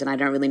emotions and I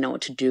don't really know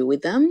what to do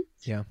with them.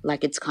 Yeah.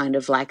 Like it's kind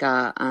of like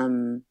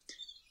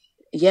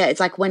it's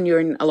like when you're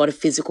in a lot of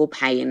physical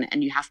pain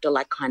and you have to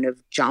like kind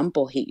of jump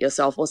or hit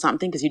yourself or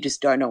something because you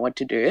just don't know what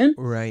to do.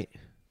 Right.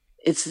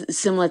 It's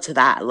similar to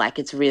that. Like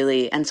it's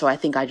really, and so I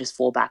think I just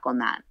fall back on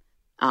that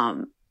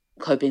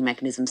coping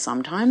mechanism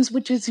sometimes,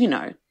 which is,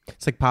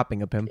 It's like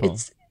popping a pimple.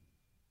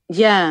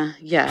 Yeah.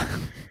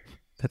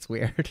 That's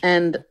weird.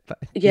 And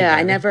yeah,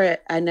 I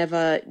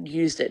never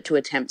used it to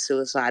attempt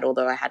suicide,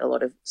 although I had a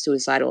lot of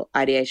suicidal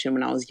ideation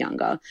when I was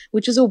younger,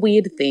 which is a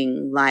weird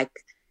thing. Like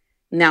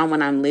now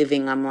when I'm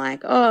living, I'm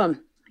like, oh,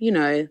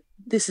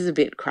 this is a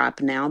bit crap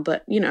now,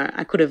 but,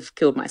 I could have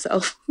killed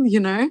myself,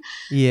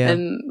 Yeah.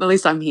 And at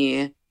least I'm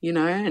here,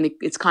 and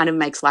it's kind of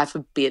makes life a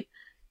bit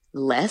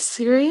less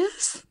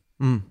serious.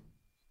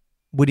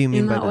 What do you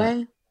mean by that?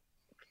 Way?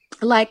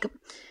 Like,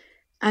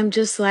 I'm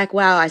just like,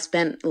 wow, I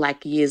spent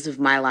like years of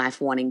my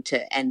life wanting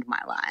to end my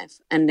life.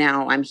 And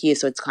now I'm here.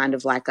 So it's kind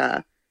of like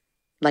a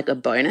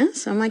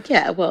bonus. I'm like,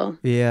 yeah, well.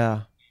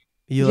 Yeah.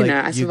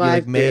 I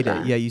survived. You made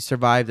it. Yeah, you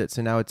survived it.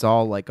 So now it's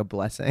all like a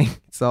blessing.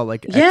 It's all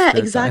like yeah,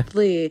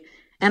 exactly. Time.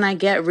 And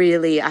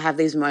I have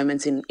these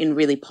moments in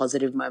really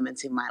positive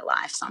moments in my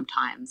life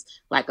sometimes,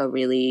 like a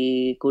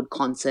really good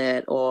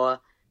concert or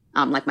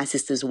like my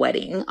sister's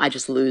wedding. I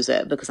just lose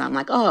it because I'm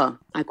like, oh,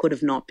 I could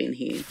have not been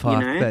here.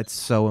 Fuck, that's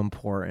so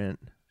important.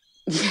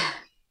 Yeah.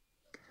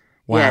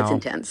 Wow. Yeah, it's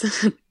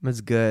intense.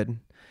 That's good.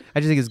 I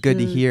just think it's good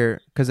to hear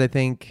because I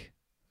think,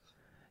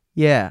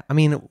 yeah, I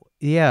mean,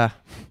 yeah,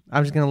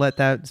 I'm just going to let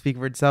that speak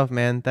for itself,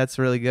 man. That's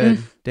really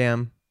good.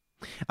 Damn.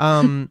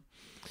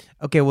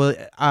 Okay, well,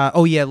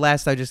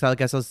 last I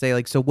guess I'll say,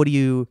 like, so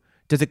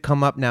does it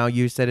come up now?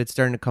 You said it's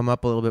starting to come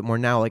up a little bit more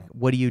now. Like,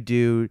 what do you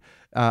do?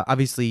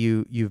 Obviously,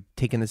 you've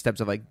taken the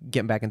steps of like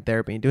getting back in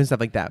therapy and doing stuff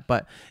like that.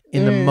 But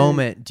in the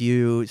moment, do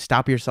you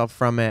stop yourself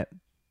from it?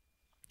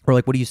 Or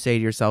like, what do you say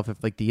to yourself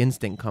if like the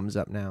instinct comes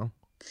up now?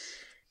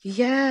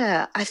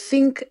 Yeah, I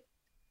think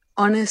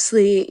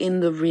honestly,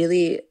 in the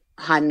really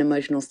heightened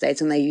emotional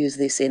states, and they use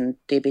this in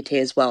DBT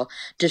as well,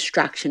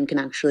 distraction can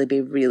actually be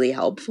really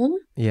helpful.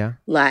 Yeah.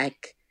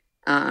 Like,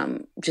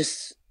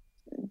 just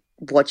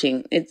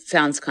watching, it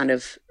sounds kind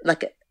of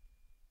like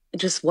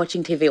just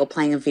watching TV or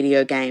playing a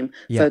video game,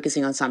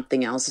 focusing on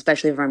something else,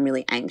 especially if I'm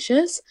really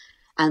anxious.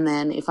 And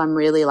then if I'm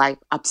really like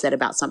upset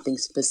about something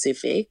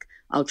specific,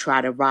 I'll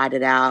try to write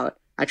it out.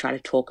 I try to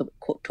talk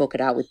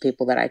it out with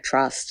people that I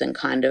trust and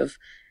kind of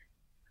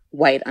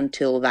wait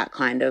until that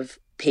kind of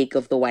peak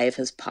of the wave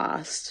has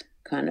passed,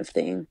 kind of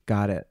thing.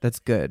 Got it. That's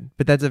good.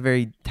 But that's a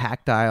very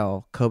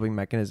tactile coping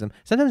mechanism.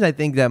 Sometimes I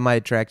think that my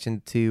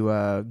attraction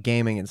to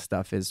gaming and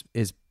stuff is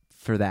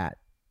for that.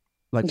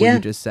 Like what you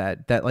just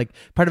said, that like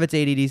part of it's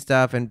ADD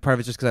stuff and part of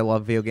it's just because I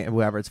love video games,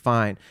 whatever, it's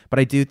fine. But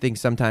I do think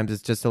sometimes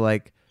it's just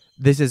like,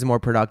 this is more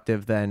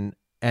productive than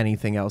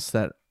anything else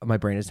that my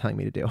brain is telling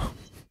me to do.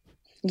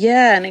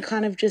 Yeah, and it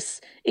kind of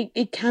just,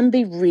 it can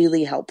be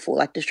really helpful.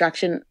 Like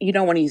distraction, you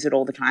don't want to use it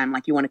all the time.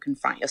 Like you want to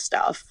confront your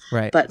stuff.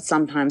 Right. But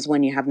sometimes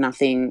when you have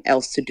nothing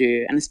else to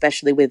do, and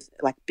especially with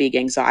like big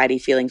anxiety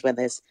feelings where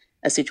there's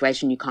a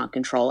situation you can't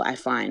control, I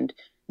find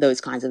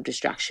those kinds of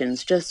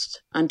distractions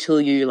just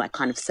until you like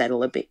kind of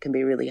settle a bit can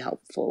be really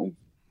helpful.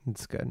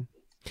 That's good.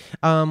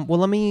 Well,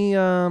 let me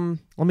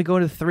go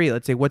into 3.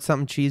 Let's say, what's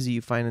something cheesy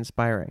you find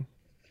inspiring?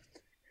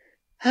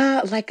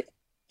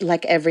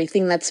 Like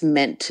everything that's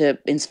meant to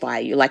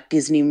inspire you, like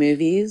Disney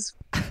movies,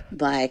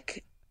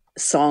 like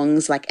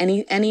songs, like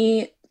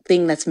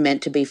anything that's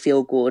meant to be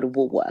feel good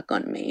will work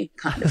on me,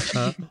 kind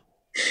of.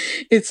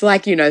 It's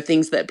like,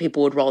 things that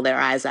people would roll their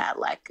eyes at.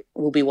 Like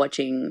we'll be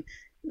watching,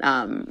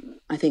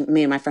 I think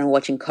me and my friend were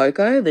watching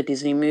Coco, the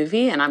Disney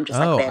movie, and I'm just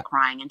like there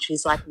crying, and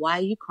she's like, "Why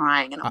are you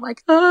crying?" And I'm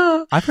like,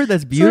 "Oh." I've heard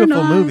that's a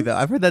beautiful movie though.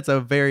 I've heard that's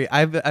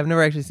I've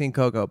never actually seen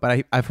Coco,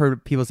 but I've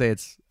heard people say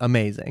it's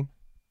amazing.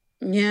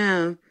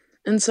 Yeah.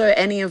 And so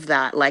any of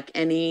that, like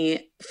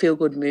any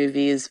feel-good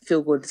movies,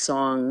 feel-good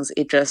songs,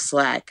 it just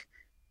like,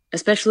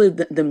 especially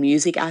the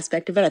music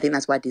aspect of it, I think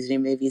that's why Disney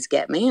movies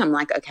get me. I'm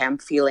like, okay, I'm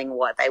feeling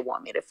what they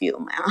want me to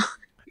feel now.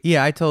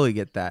 Yeah, I totally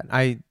get that.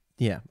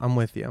 I'm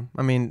with you.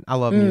 I mean, I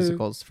love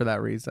musicals for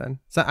that reason.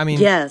 So, I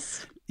mean,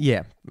 yes.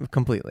 Yeah,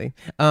 completely.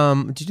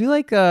 Did you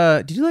like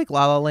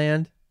La La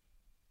Land?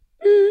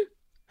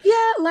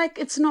 Yeah, like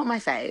it's not my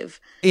fave.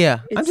 Yeah,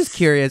 I'm just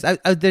curious.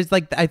 There's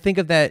like, I think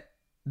of that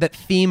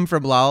theme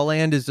from La La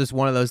Land is just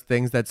one of those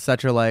things that's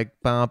such a like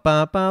ba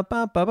ba ba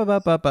ba ba ba ba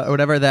ba ba or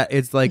whatever that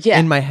it's like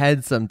in my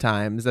head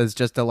sometimes as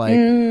just a like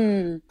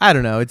I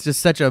don't know, it's just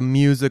such a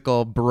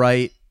musical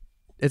bright,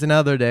 it's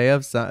another day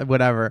of sun,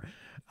 whatever.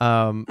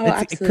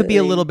 It could be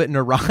a little bit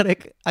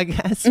neurotic, I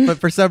guess, but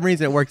for some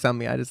reason it works on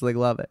me. I just like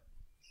love it.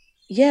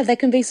 Yeah, there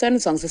can be certain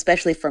songs,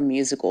 especially from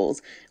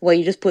musicals, where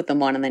you just put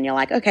them on and then you're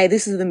like, okay,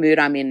 this is the mood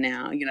I'm in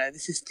now.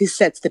 This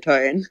sets the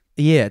tone.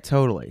 Yeah,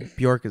 totally.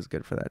 Bjork is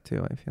good for that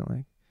too, I feel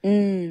like.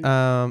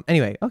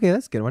 Anyway, okay,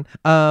 that's a good one.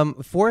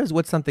 4 is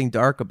what's something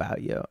dark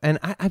about you? And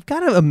I've got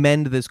to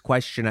amend this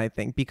question, I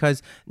think,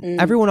 because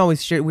everyone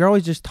always we're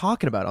always just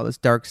talking about all this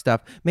dark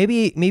stuff.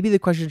 Maybe the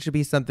question should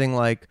be something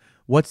like,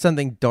 what's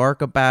something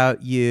dark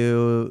about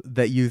you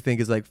that you think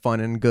is like fun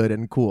and good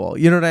and cool?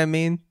 You know what I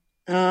mean?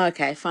 Oh,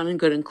 okay. Fun and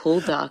good and cool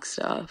dark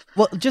stuff.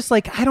 Well, just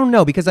like, I don't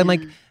know, because I'm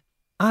like,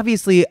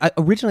 obviously,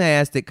 originally I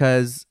asked it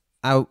because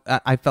I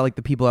felt like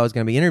the people I was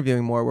going to be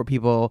interviewing more were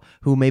people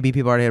who maybe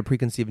people already had a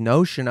preconceived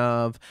notion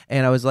of.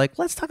 And I was like,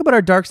 let's talk about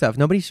our dark stuff.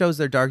 Nobody shows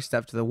their dark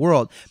stuff to the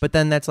world. But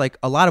then that's like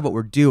a lot of what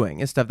we're doing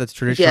is stuff that's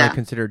traditionally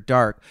considered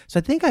dark. So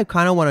I think I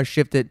kind of want to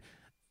shift it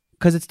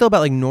because it's still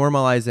about like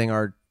normalizing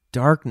our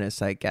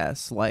darkness, I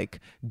guess. Like,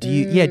 do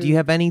you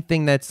have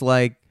anything that's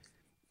like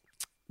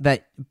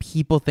that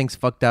people think's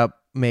fucked up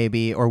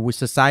maybe, or what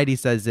society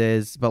says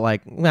is, but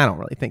like, I don't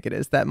really think it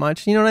is that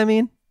much. You know what I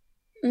mean?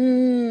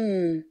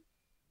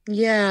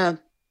 Yeah.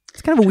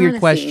 It's kind of a weird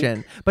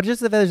question, but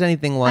just if there's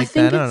anything like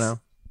that, I don't know.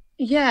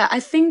 Yeah, I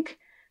think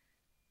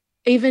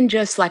even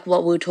just like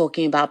what we were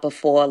talking about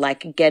before,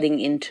 like getting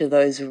into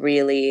those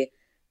really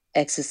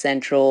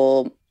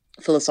existential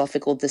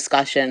philosophical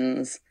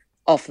discussions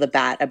off the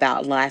bat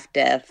about life,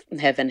 death,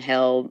 heaven,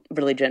 hell,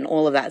 religion,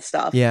 all of that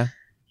stuff. Yeah.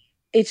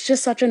 It's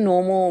just such a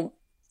normal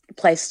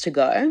place to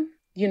go,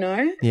 you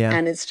know? Yeah.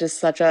 And it's just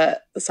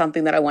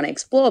something that I want to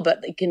explore, but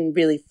it can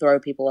really throw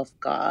people off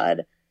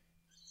guard.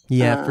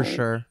 Yeah, for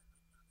sure.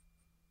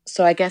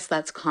 So I guess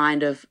that's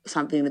kind of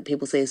something that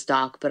people see as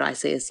dark, but I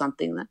see as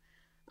something that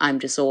I'm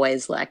just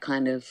always like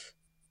kind of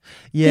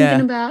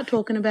thinking about,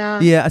 talking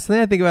about. Yeah, something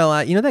I think about a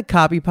lot. You know that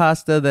copy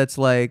pasta that's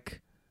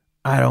like,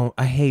 I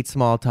hate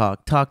small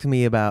talk. Talk to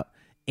me about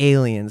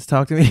aliens.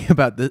 Talk to me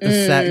about the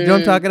set. You know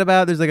what I'm talking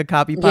about? There's like a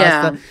copy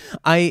pasta.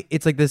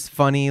 It's like this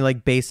funny,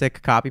 like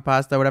basic copy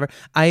pasta or whatever.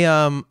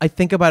 I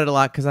think about it a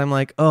lot because I'm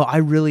like, oh, I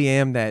really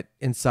am that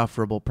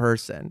insufferable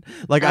person.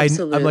 Like I'm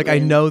like, I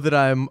know that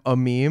I'm a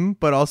meme,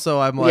 but also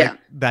I'm like,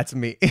 that's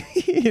me.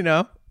 You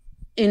know?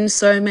 In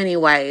so many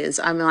ways,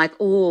 I'm like,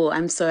 oh,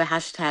 I'm so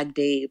hashtag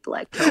deep.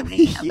 Like, tell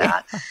me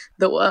about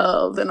the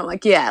world. And I'm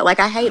like, like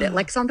I hate it.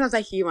 Like sometimes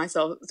I hear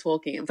myself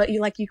talking, but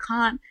you're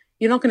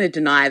not going to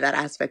deny that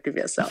aspect of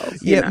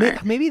yourself.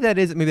 Maybe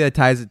that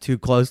ties it too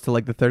close to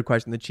like the third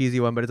question, the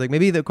cheesy one. But it's like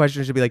maybe the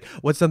question should be like,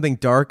 what's something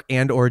dark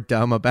and or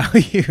dumb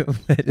about you?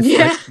 Like,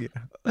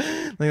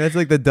 like that's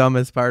like the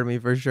dumbest part of me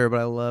for sure, but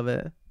I love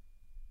it.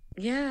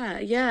 Yeah,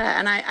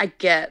 and I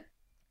get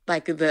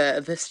like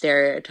the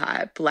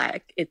stereotype.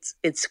 Like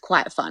it's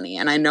quite funny,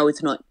 and I know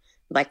it's not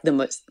like the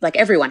most like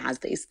everyone has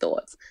these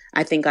thoughts.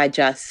 I think I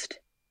just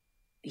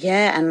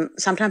and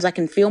sometimes I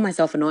can feel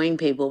myself annoying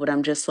people, but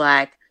I'm just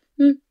like,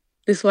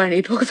 this is what I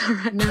need to talk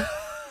about right now.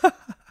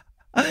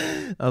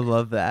 I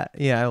love that.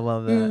 Yeah, I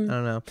love that. I don't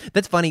know.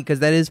 That's funny because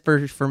that is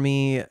for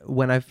me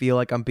when I feel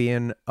like I'm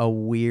being a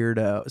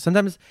weirdo.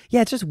 Sometimes,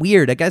 it's just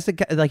weird. I guess it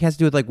like has to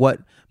do with like what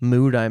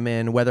mood I'm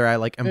in, whether I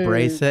like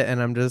embrace it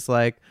and I'm just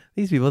like,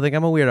 these people think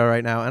I'm a weirdo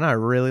right now, and I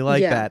really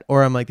like that.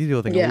 Or I'm like, these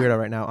people think I'm a weirdo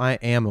right now. I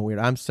am a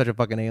weirdo. I'm such a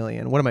fucking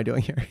alien. What am I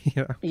doing here?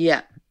 You know?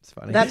 Yeah. It's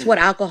funny. That's what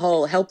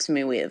alcohol helps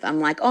me with. I'm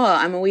like, oh,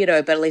 I'm a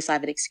weirdo, but at least I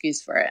have an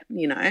excuse for it,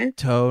 you know?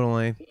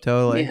 Totally.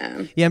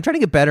 Yeah, I'm trying to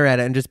get better at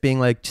it and just being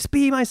like, just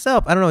be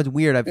myself. I don't know. It's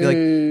weird. I feel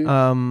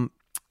like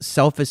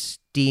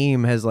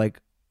self-esteem has like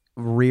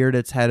reared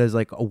its head as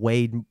like a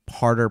way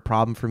harder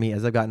problem for me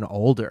as I've gotten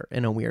older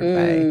in a weird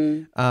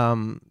way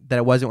that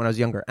it wasn't when I was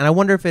younger. And I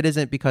wonder if it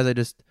isn't because I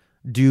just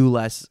do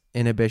less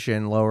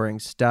inhibition lowering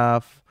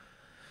stuff.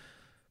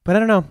 But I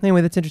don't know.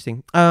 Anyway, that's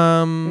interesting.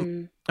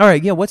 All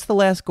right, what's the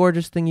last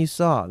gorgeous thing you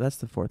saw? That's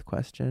the fourth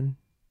question.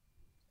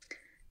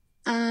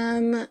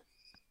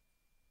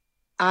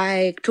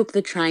 I took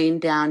the train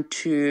down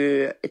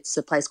to, it's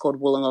a place called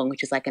Wollongong,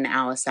 which is like an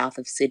hour south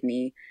of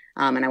Sydney.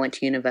 And I went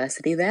to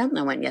university there.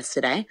 I went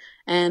yesterday.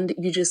 And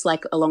you just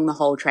like along the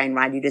whole train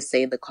ride, you just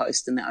see the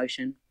coast and the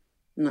ocean.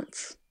 And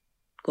that's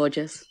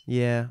gorgeous.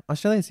 Yeah.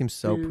 Australia seems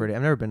so pretty.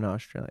 I've never been to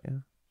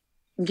Australia.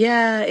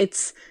 Yeah,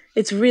 it's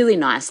really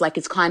nice. Like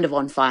it's kind of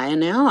on fire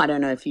now. I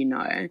don't know if you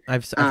know.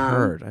 I've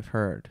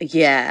heard.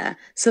 Yeah.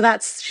 So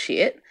that's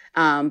shit.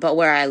 But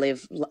where I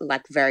live,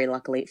 like very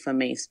luckily for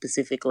me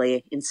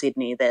specifically in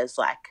Sydney, there's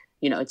like,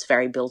 you know, it's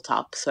very built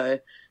up. So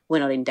we're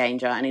not in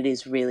danger and it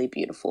is really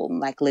beautiful,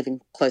 like living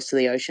close to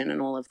the ocean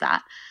and all of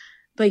that.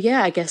 But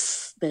yeah, I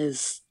guess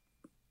there's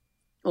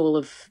all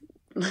of,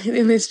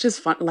 and it's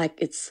just fun.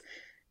 Like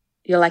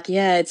you're like,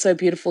 yeah, it's so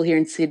beautiful here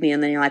in Sydney.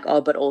 And then you're like, oh,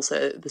 but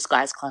also the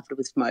sky's cluttered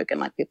with smoke and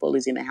like people are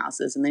losing their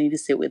houses. And then you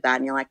just sit with that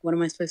and you're like, what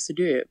am I supposed to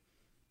do?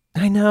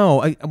 I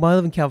know. I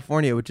live in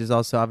California, which is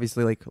also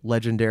obviously like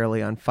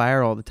legendarily on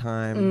fire all the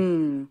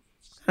time.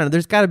 I don't know.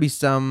 There's got to be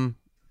some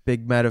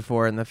big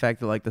metaphor in the fact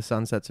that like the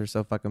sunsets are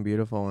so fucking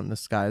beautiful and the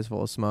sky is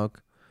full of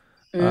smoke.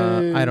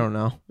 I don't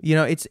know. You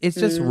know, it's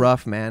just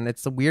rough, man.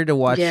 It's weird to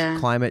watch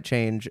climate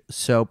change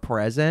so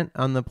present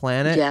on the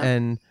planet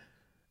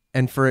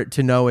and for it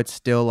to know it's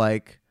still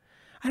like,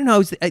 I don't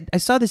know. I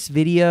saw this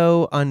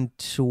video on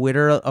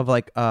Twitter of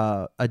like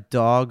a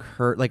dog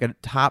like a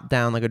top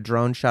down, like a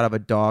drone shot of a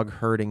dog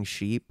herding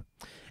sheep,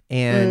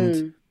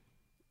 and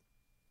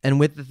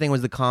with the thing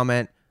was the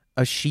comment,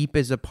 a sheep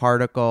is a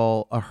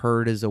particle, a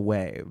herd is a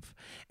wave,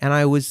 and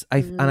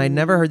I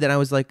never heard that. I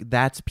was like,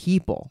 that's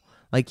people.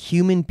 Like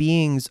human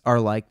beings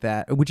are like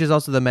that, which is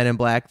also the Men in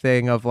Black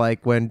thing of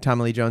like when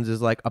Tommy Lee Jones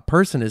is like, a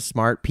person is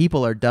smart,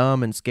 people are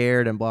dumb and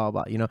scared and blah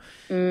blah. You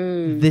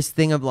know, this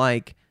thing of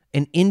like.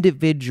 An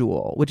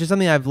individual, which is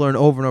something I've learned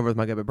over and over with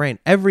My Good Bad Brain,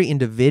 every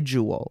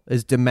individual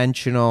is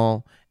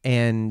dimensional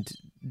and,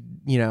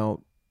 you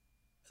know,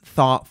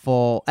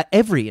 thoughtful.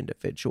 Every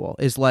individual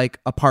is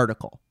like a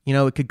particle. You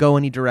know, it could go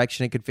any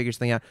direction. It could figure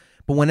something out.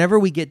 But whenever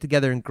we get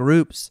together in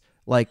groups,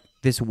 like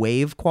this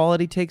wave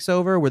quality takes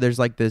over where there's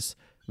like this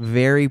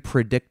very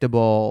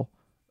predictable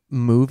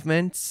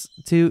movements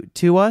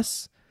to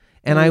us.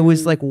 And I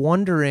was like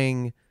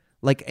wondering,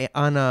 like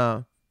on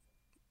a,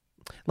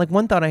 like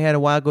one thought I had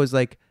a while ago is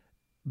like,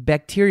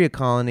 bacteria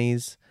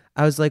colonies,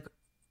 I was like,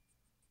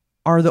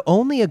 are the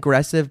only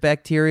aggressive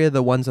bacteria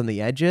the ones on the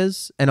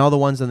edges, and all the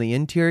ones on the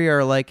interior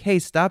are like, hey,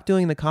 stop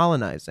doing the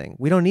colonizing,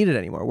 we don't need it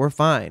anymore, we're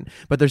fine?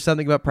 But there's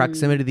something about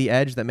proximity to the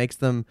edge that makes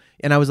them,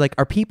 and I was like,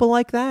 are people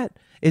like that?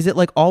 Is it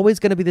like always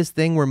going to be this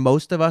thing where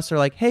most of us are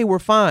like, hey, we're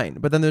fine,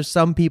 but then there's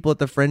some people at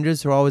the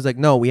fringes who are always like,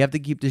 no, we have to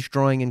keep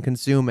destroying and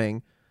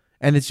consuming?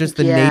 And it's just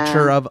the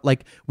nature of,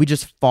 like, we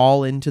just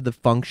fall into the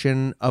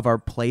function of our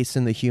place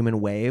in the human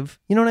wave.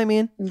 You know what I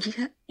mean?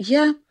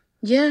 Yeah.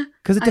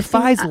 Because it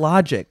defies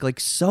logic,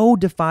 like so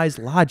defies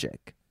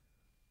logic.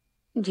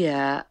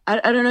 Yeah.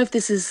 I don't know if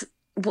this is,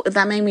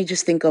 that made me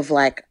just think of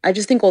like, I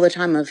just think all the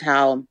time of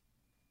how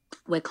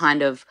we're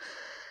kind of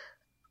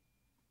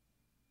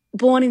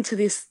born into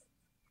this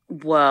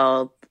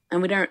world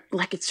and we don't,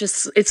 like,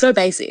 it's so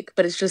basic,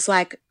 but it's just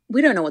like,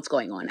 we don't know what's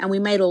going on and we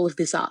made all of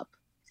this up.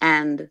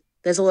 And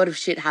there's a lot of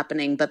shit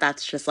happening, but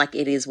that's just like,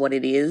 it is what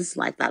it is.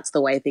 Like, that's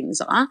the way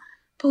things are.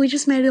 But we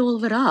just made all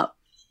of it up.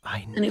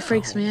 I know. And it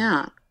freaks me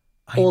out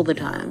all the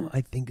time.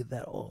 I think of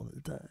that all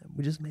the time.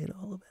 We just made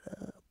all of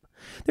it up.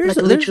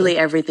 Literally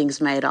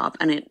everything's made up.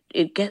 And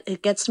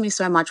it gets to me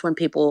so much when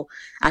people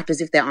act as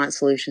if there aren't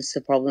solutions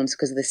to problems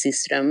because the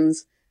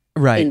systems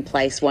in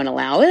place won't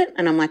allow it.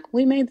 And I'm like,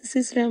 we made the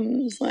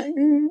systems. Like,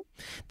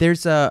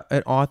 There's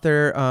an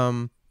author,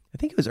 I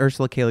think it was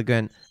Ursula K. Le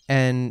Guin,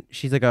 and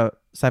she's like a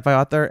sci-fi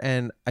author,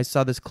 and I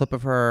saw this clip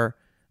of her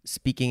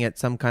speaking at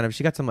some kind of,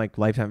 she got some like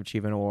Lifetime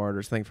Achievement Award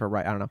or something for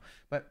I don't know,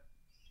 but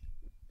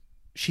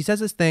she says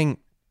this thing,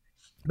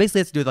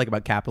 basically has to do with like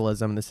about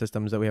capitalism and the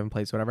systems that we have in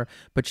place, whatever.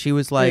 But she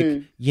was like,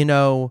 you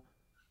know,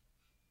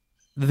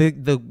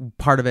 the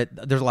part of it,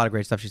 there's a lot of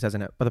great stuff she says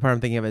in it, but the part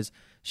I'm thinking of is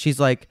she's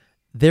like,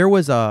 there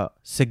was a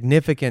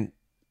significant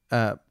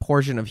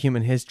portion of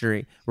human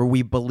history where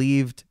we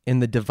believed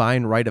in the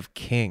divine right of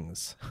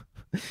kings.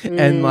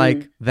 And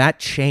like that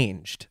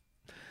changed.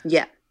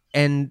 Yeah.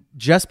 And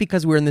just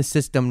because we're in the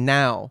system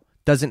now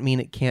doesn't mean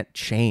it can't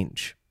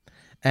change.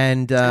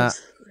 And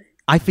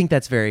I think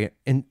that's very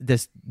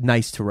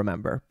nice to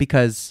remember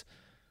because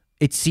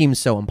it seems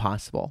so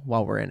impossible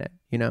while we're in it,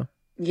 you know?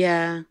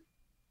 Yeah.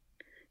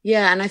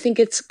 Yeah, and I think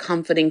it's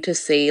comforting to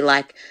see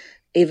like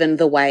even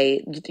the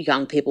way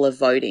young people are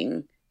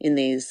voting in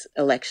these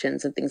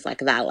elections and things like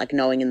that, like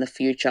knowing in the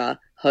future,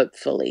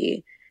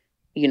 hopefully,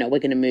 you know, we're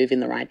going to move in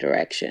the right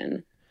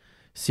direction.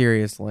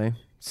 Seriously,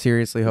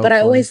 hopefully. But I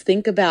always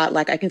think about,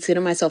 like, I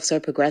consider myself so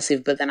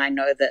progressive, but then I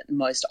know that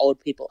most old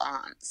people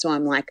aren't. So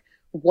I'm like,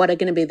 what are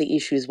going to be the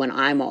issues when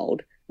I'm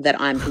old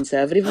that I'm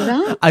conservative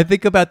about? I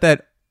think about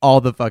that all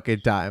the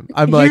fucking time.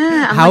 I'm like,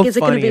 how is it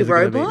going to be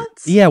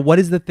robots? Yeah, what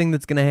is the thing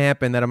that's going to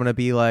happen that I'm going to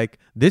be like,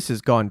 this has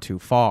gone too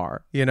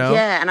far, you know?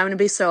 Yeah, and I'm going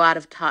to be so out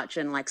of touch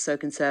and like so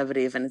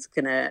conservative, and it's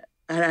going to,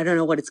 I don't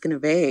know what it's going to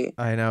be.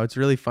 I know, it's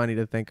really funny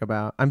to think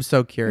about. I'm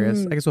so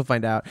curious. I guess we'll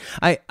find out.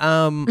 Yeah,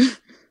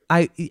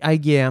 I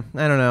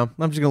don't know.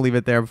 I'm just gonna leave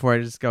it there before I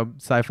just go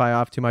sci-fi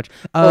off too much.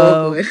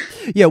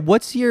 Yeah,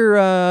 what's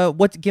your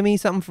give me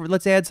something for,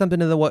 let's add something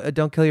to the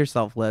don't kill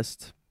yourself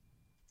list.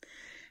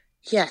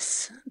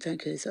 Yes, don't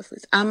kill yourself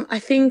list. I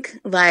think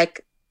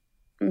like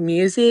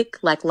music,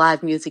 like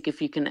live music,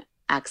 if you can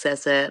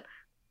access it.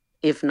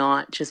 If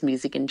not, just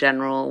music in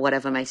general,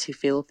 whatever makes you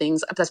feel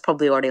things. That's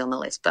probably already on the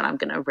list, but I'm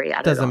going to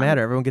re-add it. Doesn't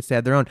matter. Everyone gets to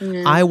add their own.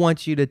 Yeah. I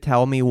want you to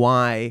tell me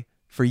why,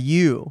 for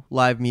you,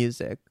 live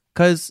music.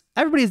 Because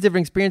everybody has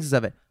different experiences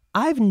of it.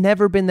 I've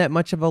never been that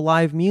much of a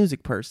live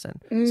music person.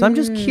 So I'm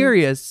just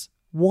curious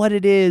what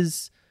it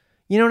is.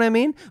 You know what I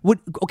mean? Well,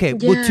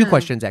 two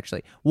questions,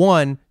 actually.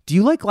 One, do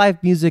you like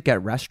live music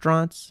at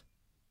restaurants?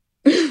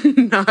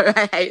 No,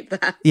 I hate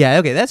that. Yeah,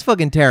 okay. That's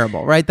fucking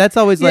terrible, right? That's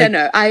always like...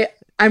 Yeah, no,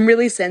 I'm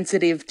really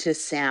sensitive to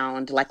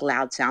sound, like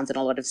loud sounds and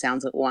a lot of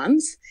sounds at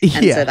once.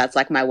 And so that's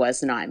like my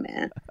worst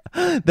nightmare.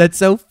 That's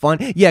so fun.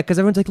 Yeah, because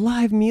everyone's like,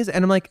 live music.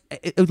 And I'm like,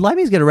 live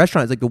music at a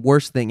restaurant is like the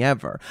worst thing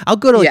ever. I'll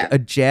go to like a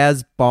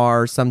jazz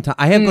bar sometime.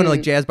 I have gone to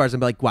like jazz bars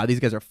and be like, wow, these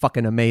guys are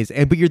fucking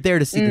amazing. But you're there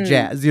to see the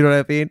jazz. You know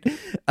what I mean?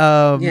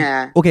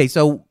 Yeah. Okay,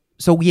 so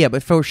yeah,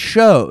 but for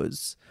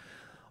shows,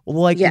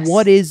 Like, Yes.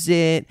 what is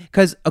it?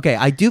 Because, okay,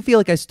 I do feel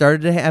like I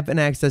started to have an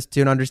access to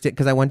and understand,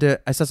 because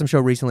I saw some show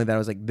recently that I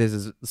was like,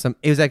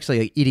 it was actually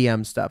like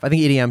EDM stuff. I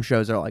think EDM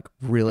shows are like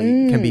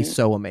really can be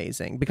so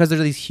amazing because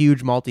there's these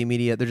huge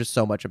multimedia, there's just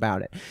so much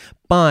about it.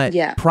 But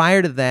Yeah.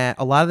 prior to that,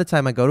 a lot of the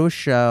time I go to a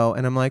show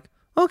and I'm like,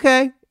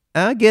 okay,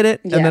 I get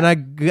it. And then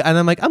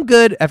I'm like, I'm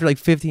good after like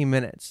 15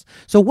 minutes.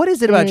 So what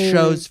is it about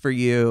shows for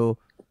you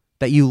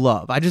that you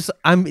love?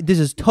 This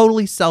is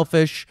totally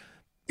selfish.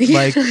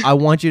 Like, I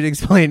want you to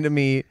explain to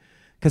me,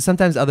 because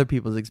sometimes other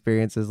people's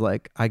experiences,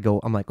 like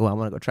I'm like, oh, I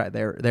want to go try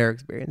their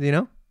experience, you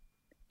know?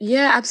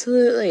 Yeah,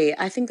 absolutely.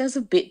 I think there's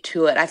a bit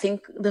to it. I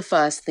think the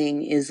first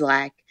thing is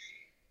like,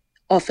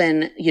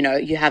 often,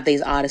 you have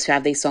these artists who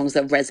have these songs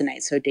that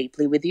resonate so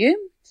deeply with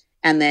you,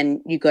 and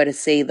then you go to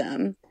see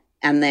them,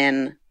 and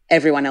then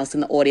everyone else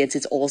in the audience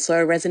is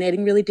also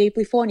resonating really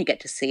deeply for, and you get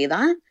to see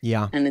that.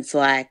 Yeah. And it's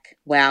like,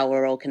 wow,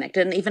 we're all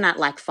connected. And even at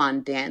like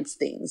fun dance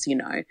things,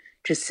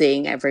 just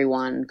seeing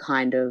everyone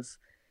kind of,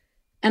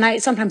 and I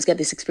sometimes get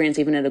this experience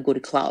even at a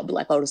good club.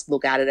 Like, I'll just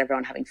look out at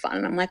everyone having fun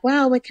and I'm like,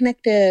 wow, we're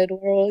connected.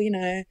 We're all,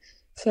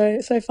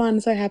 so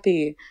fun, so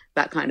happy,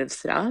 that kind of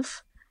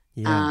stuff.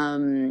 Yeah.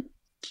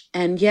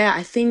 And yeah,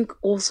 I think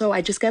also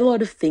I just get a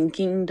lot of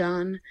thinking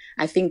done.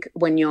 I think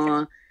when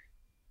you're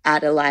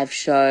at a live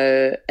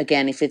show,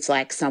 again, if it's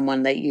like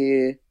someone that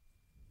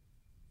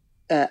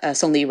a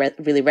song that you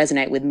really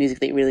resonate with, music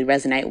that you really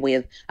resonate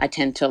with, I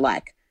tend to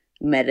like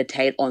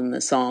meditate on the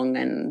song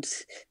and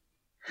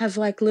have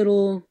like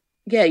little,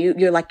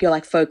 you're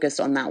like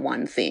focused on that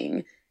one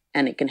thing,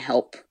 and it can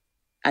help,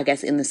 I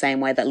guess, in the same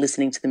way that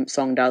listening to the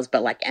song does,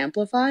 but like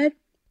amplified.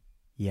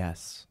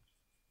 Yes.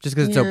 Just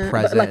because it's so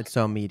present, it's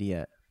so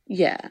immediate.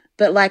 Yeah.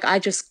 But like, I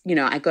just,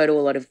 I go to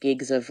a lot of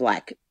gigs of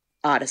like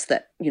artists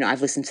that,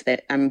 I've listened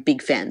to I'm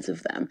big fans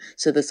of them.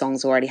 So the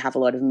songs already have a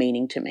lot of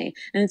meaning to me.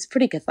 And it's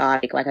pretty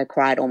cathartic. Like, I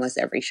cried almost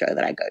every show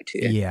that I go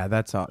to. Yeah,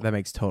 that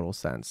makes total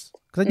sense.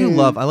 Because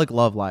I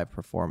love live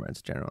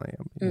performance generally.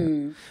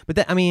 Yeah.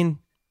 But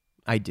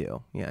I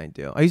do. Yeah, I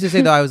do. I used to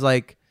say though,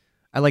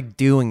 I like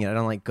doing it. I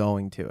don't like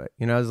going to it.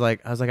 I was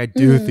like, I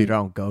do theater. I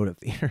don't go to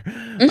theater,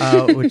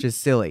 which is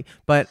silly.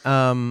 But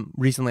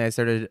recently I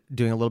started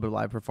doing a little bit of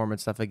live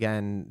performance stuff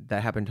again.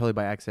 That happened totally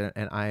by accident,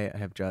 and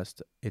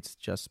it's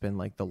just been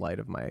like the light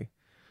of my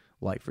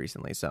life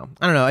recently. So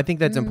I don't know. I think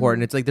that's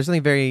important. It's like there's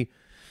something very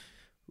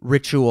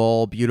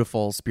ritual,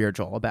 beautiful,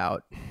 spiritual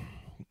about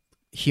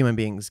human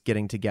beings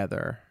getting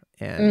together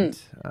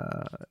and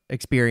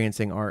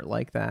experiencing art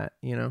like that.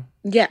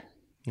 Yeah.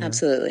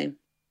 Absolutely.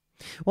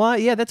 Well,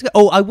 yeah, that's good.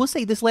 Oh, I will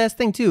say this last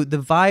thing too. The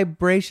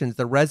vibrations,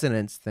 the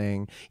resonance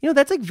thing,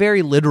 that's like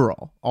very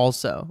literal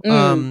also.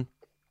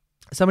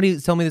 Somebody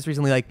told me this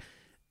recently, like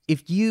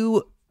if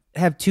you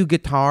have two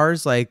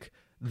guitars like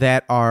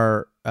that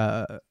are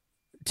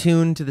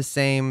tuned to the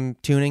same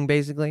tuning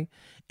basically,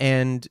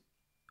 and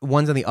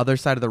one's on the other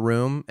side of the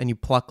room, and you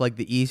pluck like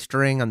the E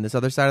string on this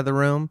other side of the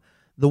room,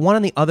 the one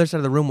on the other side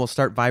of the room will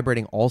start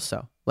vibrating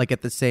also, like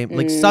at the same,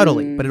 like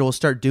subtly, but it will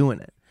start doing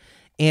it.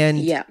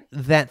 And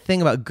that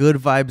thing about good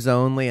vibes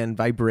only and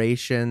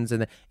vibrations,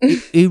 and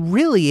it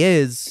really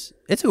is,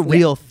 it's a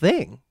real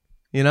thing,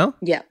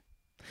 Yeah,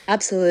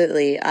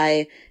 absolutely.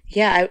 I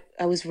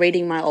was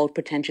reading my old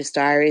Pretentious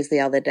Diaries the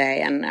other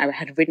day, and I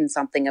had written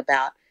something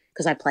about,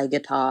 because I play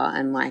guitar,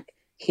 and like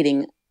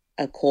hitting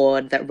a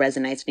chord that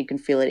resonates and you can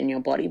feel it in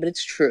your body. But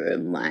it's true,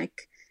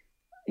 like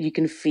you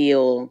can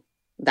feel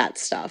that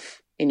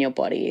stuff in your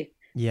body.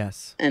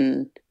 Yes.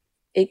 And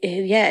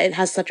it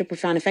has such a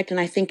profound effect, and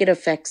I think it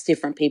affects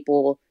different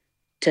people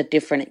to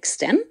different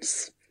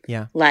extents.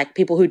 Yeah. Like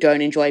people who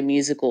don't enjoy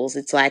musicals,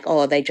 it's like,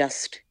 oh,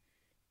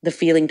 the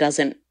feeling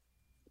doesn't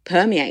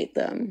permeate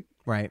them.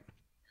 Right.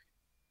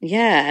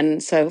 Yeah,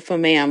 and so for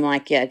me, I'm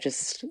like, yeah,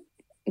 just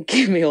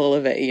give me all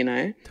of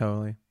it,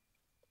 Totally.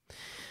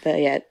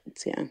 But yeah.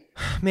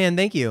 Man,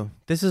 thank you.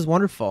 This is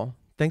wonderful.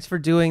 Thanks for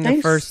doing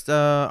the first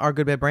Our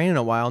Good Bad Brain in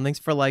a while, and thanks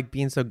for like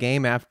being so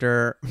game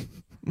after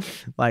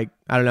like,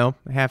 I don't know,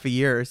 half a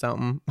year or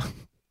something.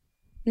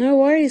 No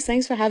worries.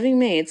 Thanks for having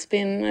me. It's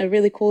been a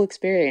really cool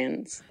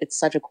experience. It's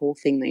such a cool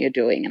thing that you're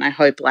doing, and I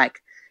hope like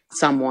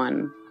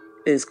someone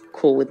is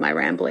cool with my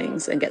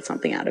ramblings and get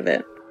something out of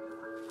it.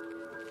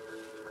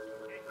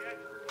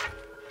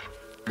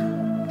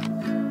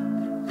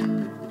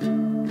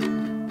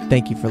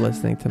 Thank you for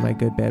listening to My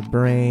Good Bad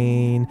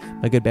Brain.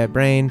 My Good Bad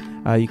Brain,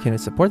 you can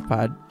support the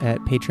pod at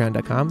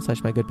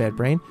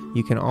patreon.com/mygoodbadbrain.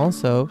 You can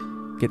also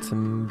get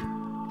some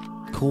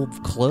cool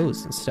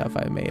clothes and stuff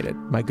I made at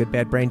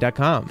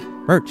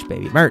mygoodbadbrain.com. Merch,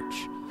 baby, merch.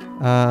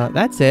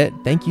 That's it.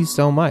 Thank you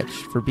so much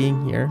for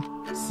being here.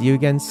 See you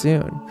again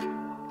soon.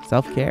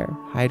 Self-care,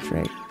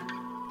 hydrate,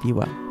 be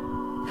well.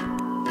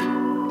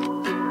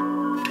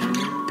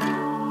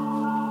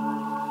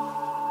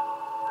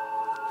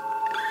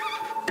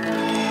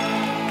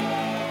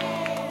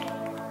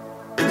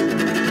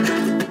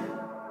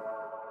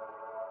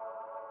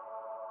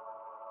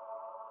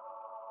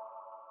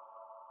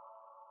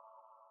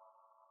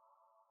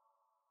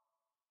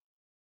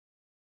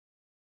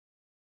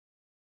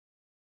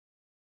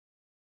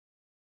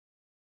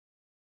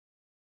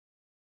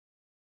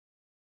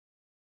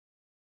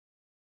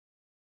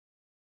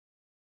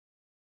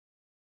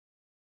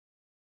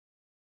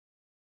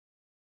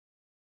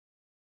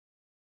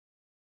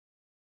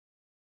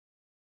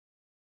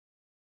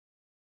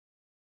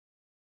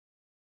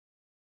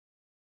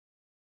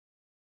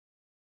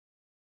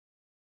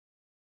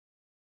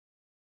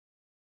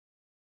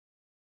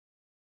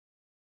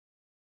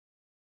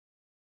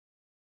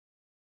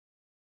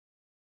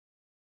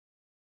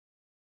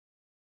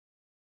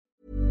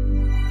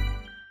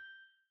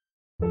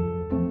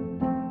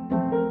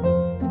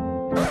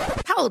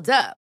 Hold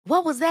up.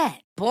 What was that?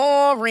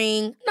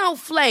 Boring. No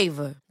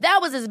flavor.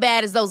 That was as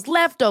bad as those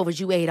leftovers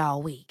you ate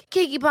all week.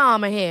 Keke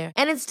Palmer here,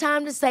 and it's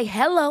time to say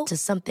hello to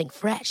something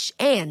fresh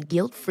and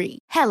guilt-free.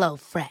 Hello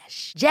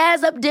Fresh.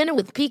 Jazz up dinner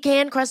with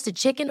pecan-crusted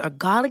chicken or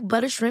garlic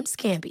butter shrimp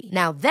scampi.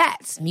 Now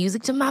that's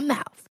music to my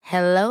mouth.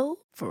 Hello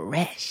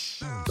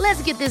Fresh.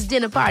 Let's get this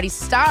dinner party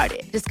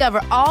started. Discover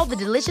all the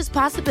delicious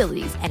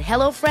possibilities at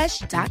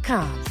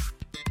hellofresh.com.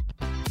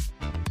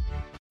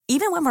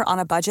 Even when we're on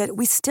a budget,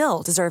 we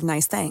still deserve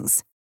nice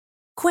things.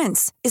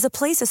 Quince is a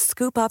place to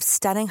scoop up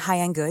stunning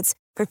high-end goods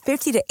for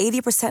 50 to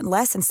 80%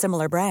 less than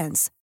similar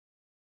brands.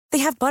 They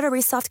have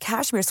buttery soft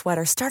cashmere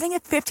sweaters starting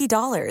at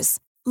 $50,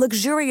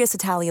 luxurious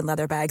Italian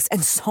leather bags,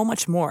 and so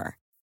much more.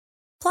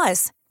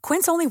 Plus,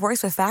 Quince only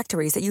works with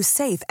factories that use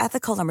safe,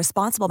 ethical, and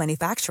responsible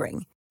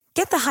manufacturing.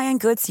 Get the high-end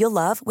goods you'll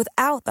love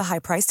without the high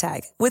price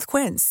tag with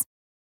Quince.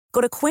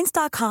 Go to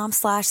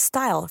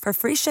quince.com/style for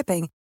free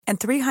shipping and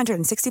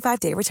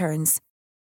 365-day returns.